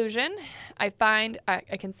conclusion, I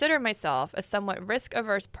consider myself a somewhat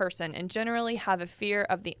risk-averse person and generally have a fear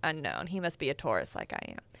of the unknown. He must be a Taurus like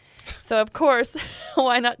I am. So, of course,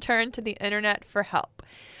 why not turn to the internet for help?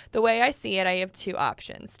 The way I see it, I have 2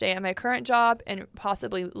 options. Stay at my current job and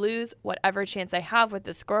possibly lose whatever chance I have with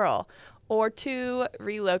this girl, or 2,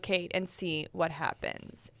 relocate and see what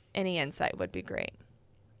happens. Any insight would be great.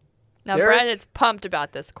 Now, Derek, Brett is pumped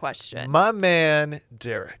about this question. My man,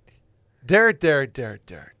 Derek. Derek. Let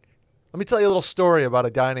me tell you a little story about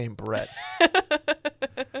a guy named Brett.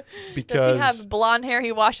 Because Does he have blonde hair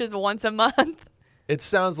he washes once a month? it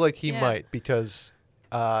sounds like he might, because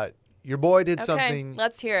your boy did something.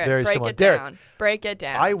 Let's hear it. Very Break similar. it Derek, down. Break it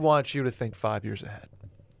down. I want you to think 5 years ahead.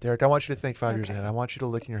 Derek, I want you to think 5 years ahead. I want you to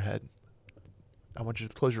look in your head. I want you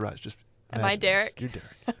to close your eyes. Just Am I imagine. Derek? You're Derek.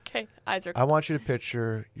 Okay, eyes are I want you to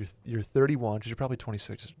picture you're 31, because you're probably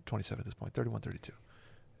 26, 27 at this point, 31, 32.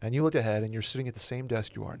 And you look ahead, and you're sitting at the same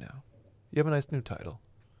desk you are now. You have a nice new title.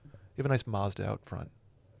 You have a nice Mazda out front.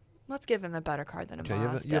 Let's give him a better car than a Okay,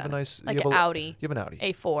 Mazda. you have a nice... Like you have an Audi. You have an Audi.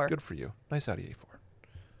 A4. Good for you. Nice Audi A4.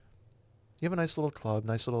 You have a nice little club,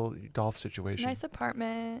 nice little golf situation. Nice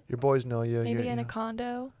apartment. Your boys know you. Maybe you in a know.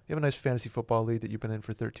 condo. You have a nice fantasy football league that you've been in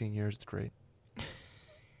for 13 years. It's great.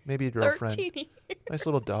 Maybe a girlfriend. 13 years. Nice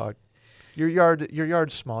little dog. Your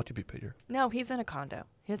yard's small. It could be bigger. No, he's in a condo.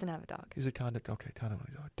 He doesn't have a dog. He's a condo. Okay, condo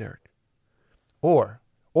dog. Derek. Or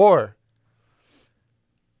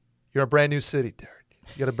you're a brand new city, Derek.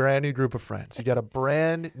 You got a brand new group of friends. You got a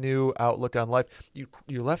brand new outlook on life.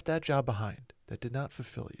 You left that job behind that did not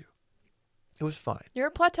fulfill you. It was fine.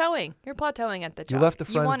 You're plateauing. You're plateauing at the job. You left the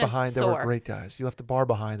friends wanna behind that were soar. great guys. You left the bar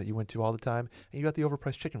behind that you went to all the time, and you got the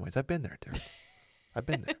overpriced chicken wings. I've been there, Derek. I've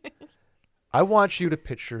been there. I want you to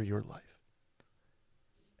picture your life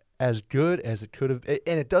as good as it could have,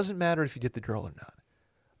 and it doesn't matter if you get the girl or not.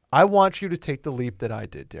 I want you to take the leap that I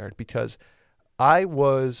did, Derek, because I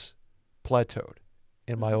was plateaued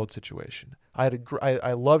in my old situation. I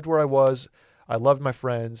loved where I was. I loved my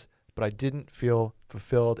friends, but I didn't feel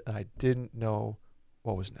fulfilled, and I didn't know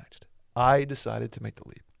what was next. I decided to make the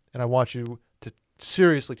leap, and I want you to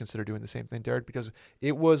seriously consider doing the same thing, Derek, because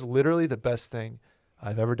it was literally the best thing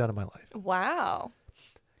I've ever done in my life. Wow.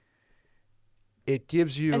 It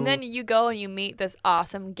gives you... And then you go and you meet this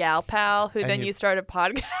awesome gal pal who then you start a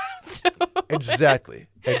podcast. Exactly.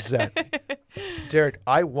 Derek,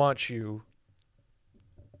 I want you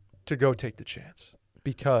to go take the chance,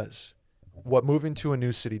 because what moving to a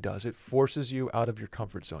new city does, it forces you out of your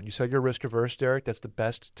comfort zone. You said you're risk averse, Derek. That's the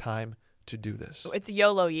best time to do this. It's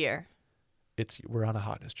YOLO year. We're on a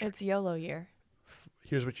hotness journey. It's YOLO year.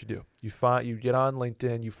 Here's what you do. You get on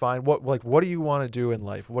LinkedIn, you find what do you want to do in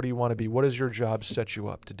life? What do you want to be? What does your job set you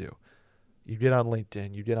up to do? You get on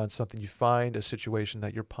LinkedIn, you get on something, you find a situation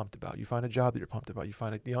that you're pumped about. You find a job that you're pumped about. You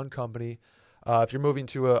find a young company. If you're moving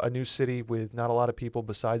to a new city with not a lot of people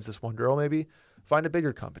besides this one girl, maybe find a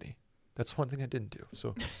bigger company. That's one thing I didn't do. So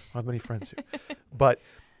I don't have many friends here. But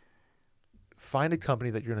find a company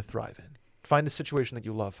that you're going to thrive in. Find a situation that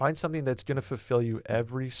you love. Find something that's going to fulfill you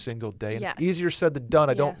every single day. And Yes. it's easier said than done.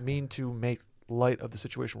 I Yeah. don't mean to make light of the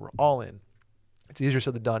situation we're all in. It's easier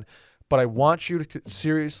said than done. But I want you to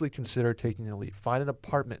seriously consider taking the leap. Find an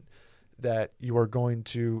apartment that you are going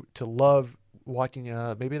to love walking in.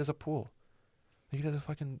 Maybe it has a pool. Maybe it has a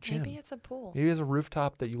fucking gym. Maybe it's a pool. Maybe it has a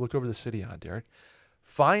rooftop that you look over the city on, Derek.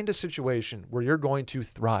 Find a situation where you're going to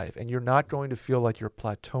thrive and you're not going to feel like you're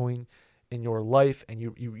plateauing in your life and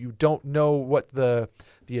you don't know what the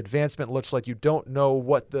advancement looks like. You don't know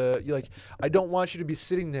what I don't want you to be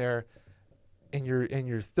sitting there in your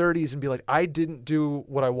 30s and be like, I didn't do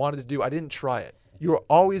what I wanted to do. I didn't try it. You're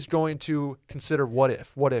always going to consider what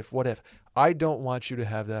if. I don't want you to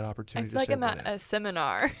have that I opportunity feel like to say I'm what at if. a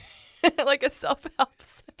seminar, like a self-help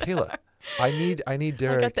seminar. Kayla, I need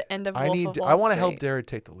Derek. Like at the end of Wolf of Wall I want to help Street. Derek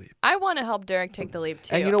take the leap. I want to help Derek take the leap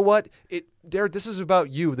too. And you know what? Derek, this is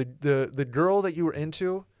about you. The girl that you were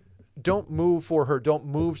into, don't move for her. Don't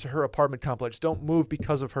move to her apartment complex. Don't move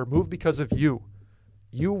because of her. Move because of you.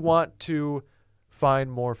 You want to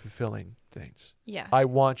find more fulfilling things. Yes. I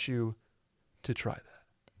want you to try that.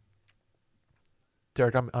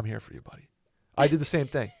 Derek, I'm here for you, buddy. I did the same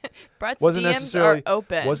thing. Brett's wasn't DMs necessarily are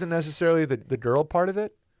open. Wasn't necessarily the girl part of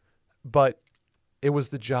it, but it was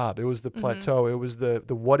the job. It was the plateau. It was the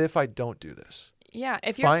what if I don't do this? Yeah,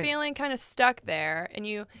 if you're Fine. feeling kind of stuck there and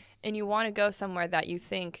you want to go somewhere that you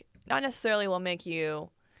think not necessarily will make you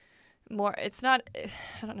more, it's not,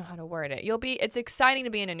 I don't know how to word it. It's exciting to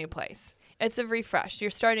be in a new place. It's a refresh. You're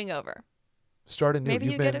starting over. Start anew.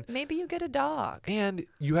 Maybe you get a dog. And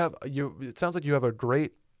it sounds like you have a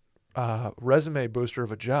great resume booster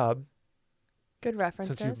of a job Good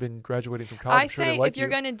references. since you've been graduating from college. I I'm sure say they like if you're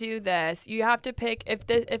you. going to do this, you have to pick if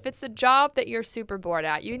it's a job that you're super bored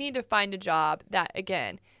at, you need to find a job that,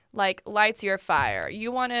 again, like lights your fire.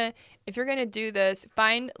 If you're going to do this,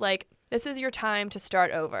 find this is your time to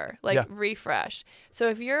start over, refresh. So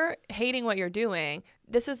if you're hating what you're doing,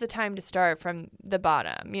 this is the time to start from the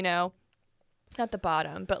bottom, not the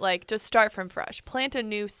bottom, but just start from fresh. Plant a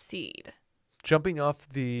new seed. Jumping off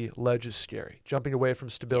the ledge is scary. Jumping away from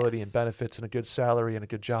stability Yes. and benefits and a good salary and a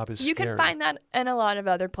good job is scary. You can find that in a lot of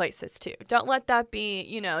other places too. Don't let that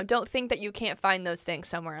be, don't think that you can't find those things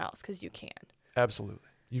somewhere else, because you can. Absolutely.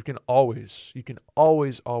 You can always,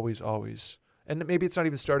 always, and maybe it's not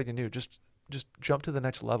even starting anew. Just jump to the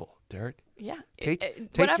next level, Derek. Yeah. Take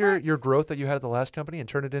Whatever. your growth that you had at the last company and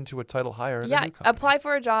turn it into a title higher. Yeah, At a new company. apply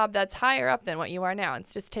for a job that's higher up than what you are now.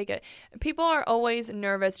 It's just take it. People are always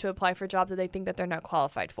nervous to apply for jobs that they think that they're not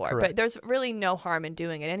qualified for. Correct. But there's really no harm in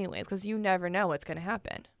doing it anyways, because you never know what's going to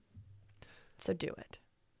happen. So do it.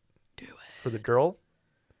 Do it. For the girl,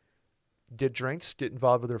 get drinks, get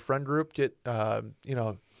involved with her friend group,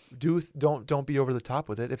 don't be over the top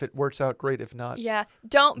with it. If it works out, great. If not, Yeah.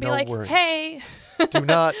 Don't be No like, worries. hey, do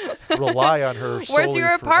not rely on her. where's solely your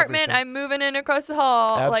for apartment? everything. I'm moving in across the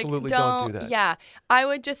hall. Absolutely don't do that. Yeah. I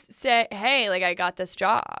would just say, hey, I got this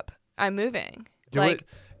job. I'm moving. Do it.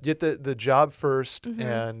 Get the job first, Mhm.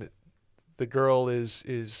 and the girl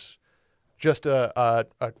is just a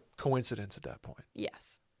coincidence at that point.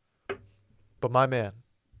 Yes. But my man,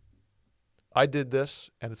 I did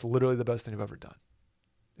this, and it's literally the best thing I've ever done.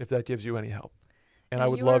 If that gives you any help, and Yeah, I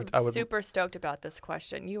would you love. were I would. super stoked about this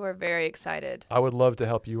question. You were very excited. I would love to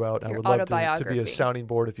help you out. It's I your would love to be a autobiography. sounding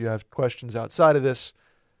board. If you have questions outside of this,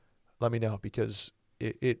 let me know, because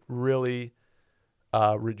it really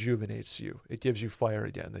rejuvenates you. It gives you fire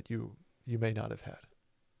again that you may not have had,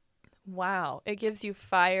 Wow. It gives you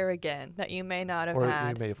fire again that you may not have or had.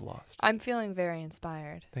 you may have lost. I'm feeling very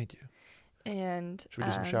inspired. Thank you. And Should we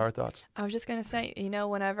do some shower thoughts? I was just going to say,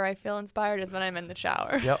 whenever I feel inspired is when I'm in the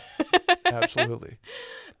shower. Yep. Absolutely.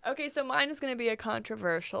 Okay, so mine is going to be a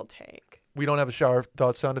controversial take. We don't have a shower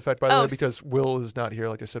thought sound effect, by the Oh, way, because Will is not here,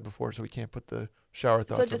 like I said before, so we can't put the shower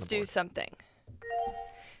thoughts So on just the do board. something.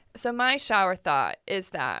 So my shower thought is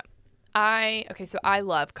that I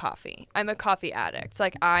love coffee. I'm a coffee addict.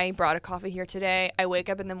 It's I brought a coffee here today. I wake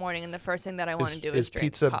up in the morning and the first thing that I want to do is drink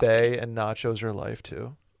Pizza coffee. Bay and nachos are life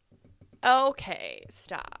too. Okay,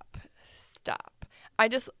 stop.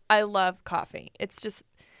 I love coffee. It's just,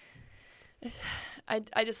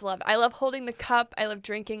 I just love it. I love holding the cup. I love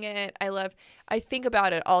drinking it. I think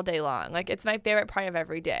about it all day long. It's my favorite part of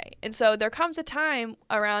every day. And so there comes a time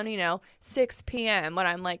around, 6 p.m. when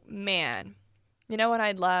I'm like, man, you know what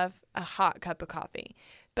I'd love? A hot cup of coffee.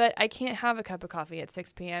 But I can't have a cup of coffee at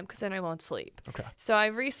 6 p.m. because then I won't sleep. Okay. So I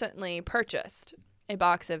recently purchased a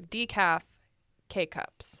box of decaf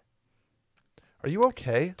K-cups. Are you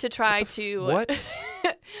okay? To try to What?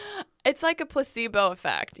 It's like a placebo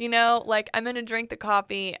effect, you know? Like, I'm going to drink the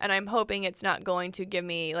coffee, and I'm hoping it's not going to give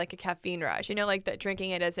me, like, a caffeine rush. You know, like, that drinking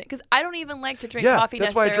it isn't. Because I don't even like to drink coffee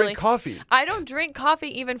that's why necessarily. I drink coffee. I don't drink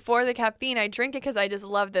coffee even for the caffeine. I drink it because I just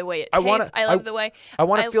love the way it tastes. I love the way... I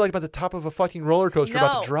want to feel like I'm at the top of a fucking roller coaster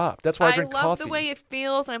about to drop. That's why I drink coffee. I love the way it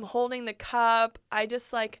feels, and I'm holding the cup. I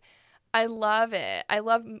just, like... I love it. I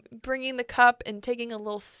love bringing the cup and taking a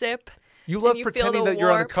little sip. You love pretending that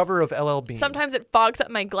you're on the cover of LL Bean. Sometimes it fogs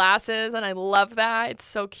up my glasses, and I love that. It's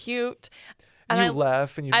so cute. And you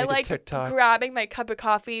laugh and you make a TikTok. I like grabbing my cup of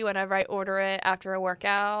coffee whenever I order it after a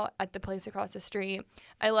workout at the place across the street.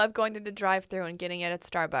 I love going through the drive-thru and getting it at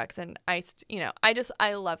Starbucks and iced. You know,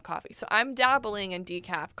 I love coffee. So I'm dabbling in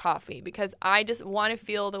decaf coffee because I just want to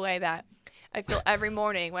feel the way that I feel every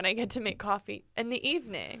morning when I get to make coffee in the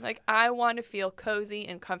evening. Like, I want to feel cozy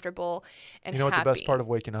and comfortable and happy. You know what the best part of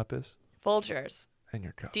waking up is? Folgers. And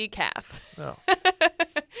your cup. Decaf. No.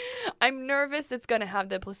 I'm nervous it's going to have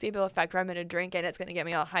the placebo effect where I'm going to drink it and it's going to get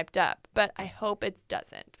me all hyped up. But I hope it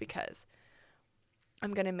doesn't because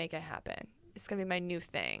I'm going to make it happen. It's going to be my new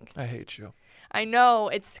thing. I hate you. I know.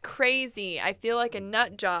 It's crazy. I feel like a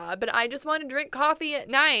nut job, but I just want to drink coffee at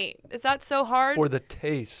night. Is that so hard? For the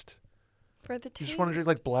taste. For the taste. You just want to drink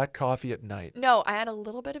like black coffee at night. No, I had a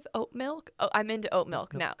little bit of oat milk. Oh, I'm into oat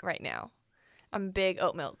milk right now. I'm a big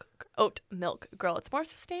oat milk girl. It's more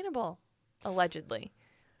sustainable, allegedly.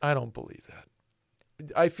 I don't believe that.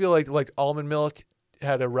 I feel like almond milk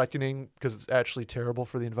had a reckoning because it's actually terrible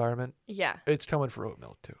for the environment. Yeah. It's coming for oat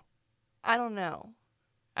milk too. I don't know.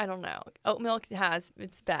 Oat milk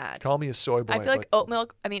it's bad. Call me a soy boy. I feel like oat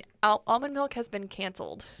milk, almond milk has been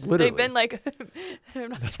canceled. Literally. They've been like...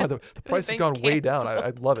 That's why the price has gone way down.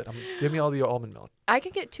 I love it. Give me all the almond milk. I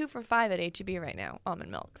can get 2 for $5 at H-E-B right now,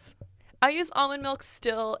 almond milks. I use almond milk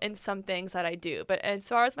still in some things that I do, but as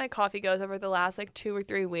far as my coffee goes, over the last 2 or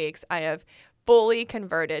 3 weeks, I have fully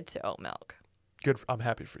converted to oat milk. Good. I'm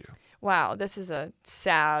happy for you. Wow, this is a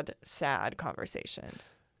sad, sad conversation.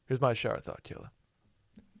 Here's my shower thought, Kayla.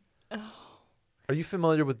 Oh. Are you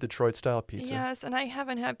familiar with Detroit-style pizza? Yes, and I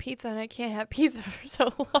haven't had pizza, and I can't have pizza for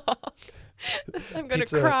so long. I'm going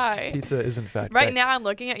to cry. Pizza is, in fact... Right now, I'm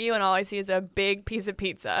looking at you, and all I see is a big piece of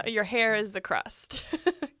pizza. Your hair is the crust.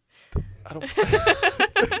 I don't...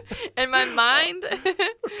 In my mind,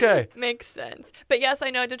 okay, makes sense. But yes,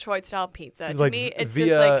 I know Detroit-style pizza. To me, it's via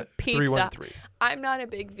just like pizza. 313. I'm not a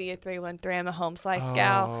big Via 313. I'm a home slice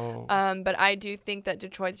gal. But I do think that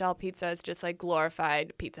Detroit-style pizza is just like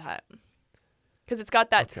glorified Pizza Hut. Because it's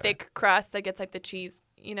got that thick crust that gets like the cheese,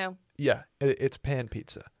 you know? Yeah, it's pan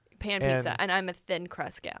pizza. Pizza, and I'm a thin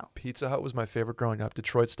crust gal. Pizza Hut was my favorite growing up.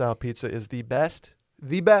 Detroit-style pizza is the best,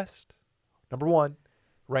 number one,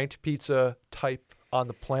 ranked pizza type on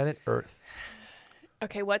the planet Earth.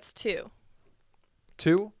 Okay, what's 2?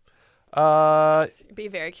 2? Be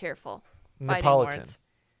very careful. Neapolitan.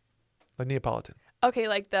 Like Neapolitan. Okay,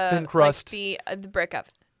 like the thin crust. Like the brick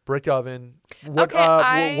oven. Brick oven.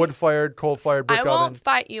 Wood-fired, coal-fired brick oven. I won't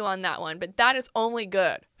fight you on that one, but that is only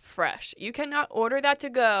good fresh. You cannot order that to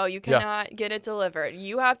go. You cannot get it delivered.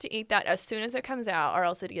 You have to eat that as soon as it comes out, or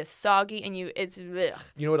else it gets soggy and it's ugh.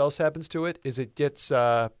 You know what else happens to it? Is it gets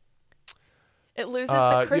it loses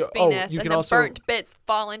the crispiness and the burnt bits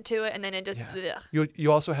fall into it, and then it just ugh.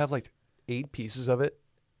 You also have like 8 pieces of it,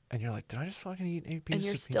 and you're like, did I just fucking eat 8 pieces? And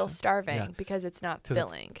you're still starving because it's not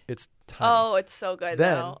filling. It's tiny. Oh, it's so good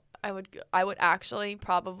though. I would actually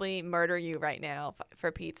probably murder you right now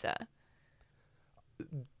for pizza.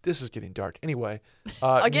 This is getting dark. Anyway.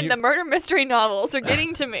 Again, the murder mystery novels are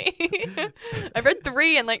getting to me. I've read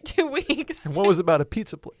 3 in 2 weeks. And one was about a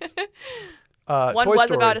pizza place. One Toy was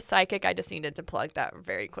Story. about a psychic. I just needed to plug that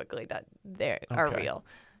very quickly that they are real.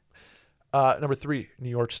 Number 3, New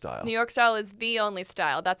York style. New York style is the only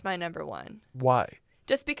style. That's my number 1. Why?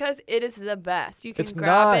 Just because it is the best. You can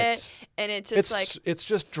grab it, and it's just it's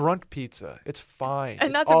just drunk pizza. It's fine.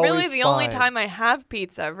 And that's really the only time I have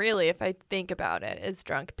pizza, really, if I think about it, is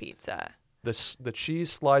drunk pizza. The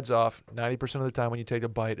cheese slides off 90% of the time when you take a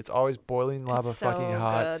bite. It's always boiling lava, it's so fucking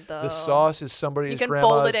hot. Good, though. The sauce is somebody's grandma's. You can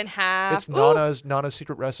fold it in half. It's Nana's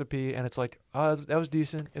secret recipe, and it's like, that was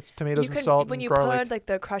decent. It's tomatoes and salt and garlic. When you put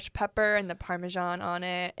the crushed pepper and the Parmesan on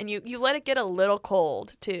it, and you let it get a little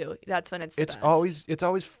cold too, that's when it's the best. It's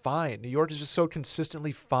always fine. New York is just so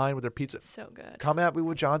consistently fine with their pizza. It's so good. Come at me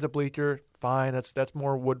with John's at Bleecker. Fine. That's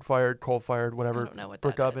more wood fired, coal fired, whatever. I don't know what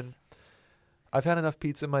brick that oven. is. I've had enough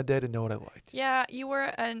pizza in my day to know what I like. Yeah, you were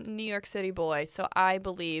a New York City boy, so I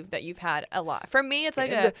believe that you've had a lot. For me, it's like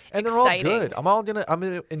And they're all good. I'm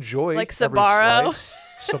gonna enjoy like every Sbarro.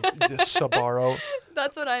 slice. Sbarro.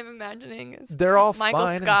 That's what I'm imagining. Is They're all Michael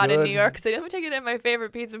fine Scott and in good. New York City. Let me take it in my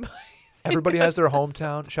favorite pizza place. Everybody has their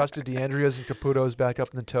hometown. Shouts to DeAndrea's and Caputo's back up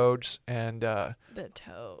in the Toads, and The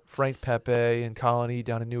Toads. Frank Pepe and Colony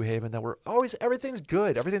down in New Haven. That were always, everything's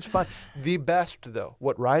good. Everything's fun. The best, though,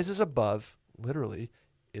 what rises above, literally,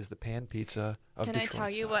 is the pan pizza of Can Detroit I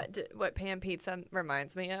tell you style. what pan pizza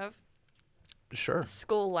reminds me of? Sure.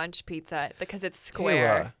 School lunch pizza because it's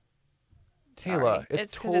square. Taylor, Sorry.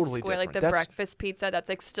 it's 'cause totally square, like different. the That's, breakfast pizza that's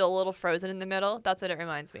like still a little frozen in the middle. That's what it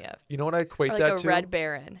reminds me of. you know what I equate Or like that a to? Red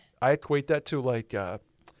Baron. I equate that to like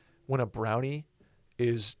when a brownie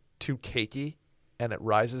is too cakey and it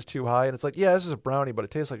rises too high, and it's like, yeah, this is a brownie, but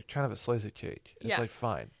it tastes like kind of a slice of cake. It's Yeah. like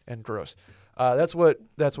fine and gross. That's what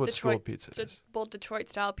school Detroit- pizza is. Well, Detroit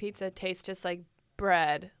style pizza tastes just like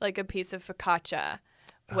bread, like a piece of focaccia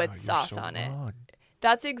with Oh, you're sauce so on it. wrong.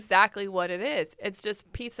 That's exactly what it is. It's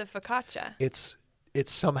just pizza focaccia, It's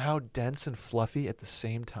somehow dense and fluffy at the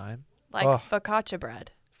same time. like Oh. focaccia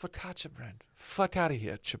bread. Focaccia bread. Fuck out of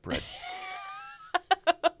here, bread.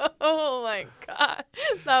 Oh my god,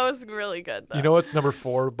 that was really good though. You know what's number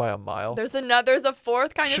 4 by a mile? There's a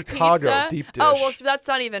fourth kind Chicago of pizza. deep Oh dish. well, that's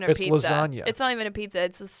not even a It's pizza. lasagna. It's not even a pizza.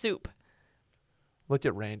 It's a soup. Look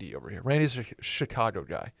at Randy over here. Randy's a Chicago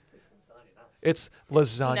guy. It's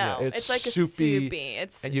lasagna. No, it's like soupy, a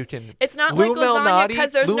soupy. and you can. It's not Lou like lasagna Malnati-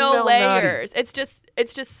 because there's Lou no Malnati. layers. It's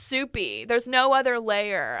just soupy. There's no other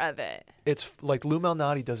layer of it. It's like Lou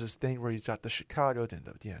Malnati does this thing where he's got the Chicago, then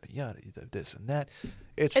the yada yada, this and that.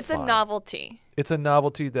 It's a fine. novelty. It's a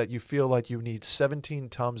novelty that you feel like you need 17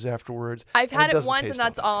 Tums afterwards. I've had it doesn't once, taste and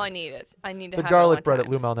that's all that all I good. needed. I need to The have garlic it bread one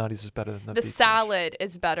at Lou time. Malnati's is better than the The beef dish. salad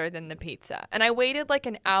is better than the pizza. And I waited like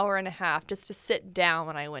an hour and a half just to sit down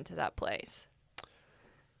when I went to that place.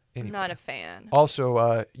 Anyway. I'm not a fan.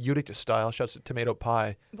 Also, Utica style, shouts to tomato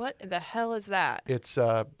pie. What the hell is that? It's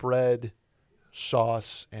bread,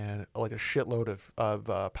 sauce, and like a shitload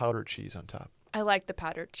of powdered cheese on top. I like the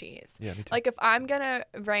powdered cheese. Yeah, me too. Like if I'm gonna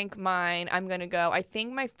rank mine, I'm gonna go. I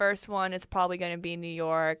think my first one is probably gonna be New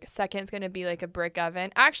York. Second's gonna be like a brick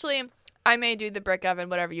oven. Actually, I may do the brick oven,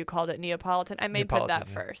 whatever you called it, Neapolitan. I may put that Neapolitan,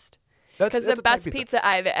 yeah. first That's because the a type best pizza. pizza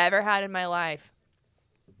I've ever had in my life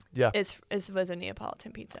Yeah, was a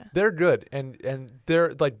Neapolitan pizza. they're good, and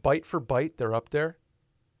they're like bite for bite, they're up there.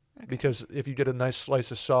 Okay. Because if you get a nice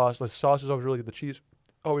slice of sauce, the sauce is always really good. The cheese,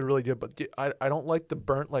 really good. But I don't like the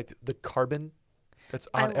burnt, like the carbon that's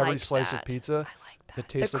I on every like slice that. of pizza. I like that. That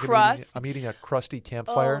tastes The like crust. I'm eating a crusty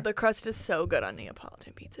campfire. Oh, the crust is so good on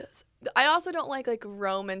Neapolitan pizzas. I also don't like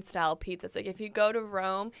Roman style pizzas. Like if you go to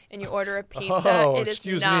Rome and you order a pizza, Oh, it is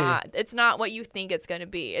excuse me. not. It's not what you think it's going to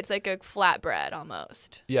be. It's like a flatbread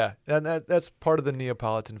almost. Yeah, and that's part of the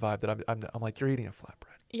Neapolitan vibe that I'm like, you're eating a flatbread.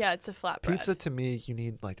 Yeah, it's a flatbread. Pizza to me, you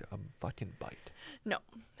need like a fucking bite. No.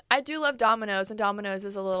 I do love Domino's, and Domino's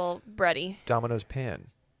is a little bready. Domino's pan,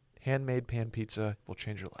 handmade pan pizza will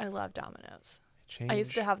change your life. I love Domino's. Change I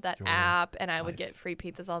used to have that your app, and I would life. get free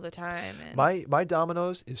pizzas all the time. And My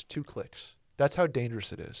Domino's is 2 clicks. That's how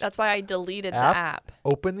dangerous it is. that's why I deleted App? the app.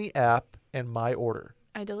 Open the app and my order.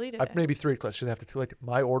 I deleted it. Maybe 3 clicks. You have to click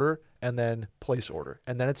my order and then place order,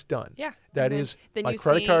 and then it's done. Yeah. That and is then my you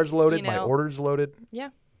credit see, card's loaded, you my know- order's loaded. Yeah.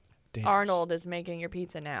 Dangerous. Arnold is making your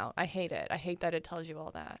pizza now. I hate it. I hate that it tells you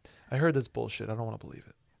all that. I heard that's bullshit. I don't want to believe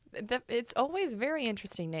it. It's always very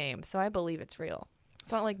interesting name, so I believe it's real.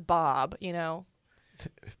 It's not like Bob, you know.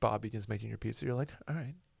 If Bob begins making your pizza, you're like, all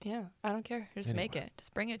right. Yeah, I don't care. Just make Anyway. it.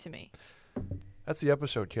 Just bring it to me. That's the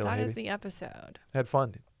episode, Kayla That Haiti. is the episode. Had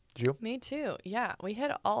fun. Did you? Me too. Yeah, we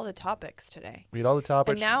hit all the topics today. We had all the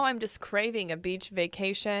topics. And now I'm just craving a beach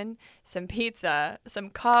vacation, some pizza, some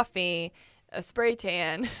coffee, a spray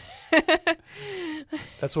tan.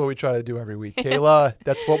 That's what we try to do every week. Kayla,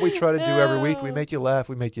 that's what we try to do every week. We make you laugh.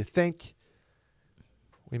 We make you think.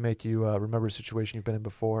 We make you remember a situation you've been in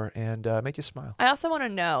before and make you smile. I also want to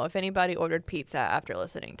know if anybody ordered pizza after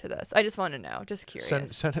listening to this. I just want to know. Just curious.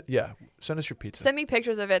 Send us your pizza. Send me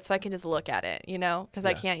pictures of it so I can just look at it, you know? Because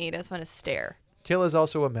I Yeah. can't eat. I just want to stare. Kayla's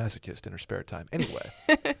also a masochist in her spare time. Anyway,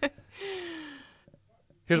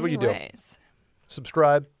 here's what you do. Anyways.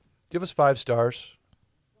 Subscribe. Give us 5 stars.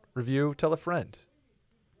 Review. Tell a friend.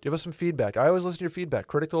 Give us some feedback. I always listen to your feedback,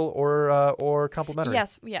 critical or complimentary.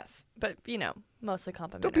 Yes, but mostly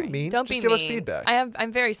complimentary. mean. Don't Just be give us mean. feedback.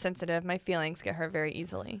 I'm very sensitive. My feelings get hurt very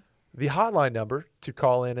easily. The hotline number to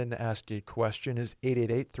call in and ask a question is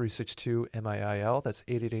 888-362-MIIL. That's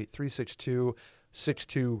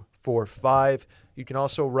 6245. You can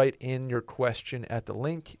also write in your question at the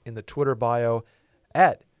link in the Twitter bio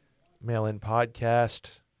at Mail In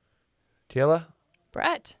Podcast. Taylor,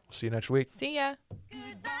 Brett, we'll see you next week. see ya.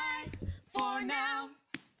 Goodbye for now,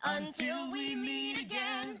 until we meet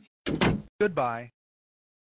again. Goodbye.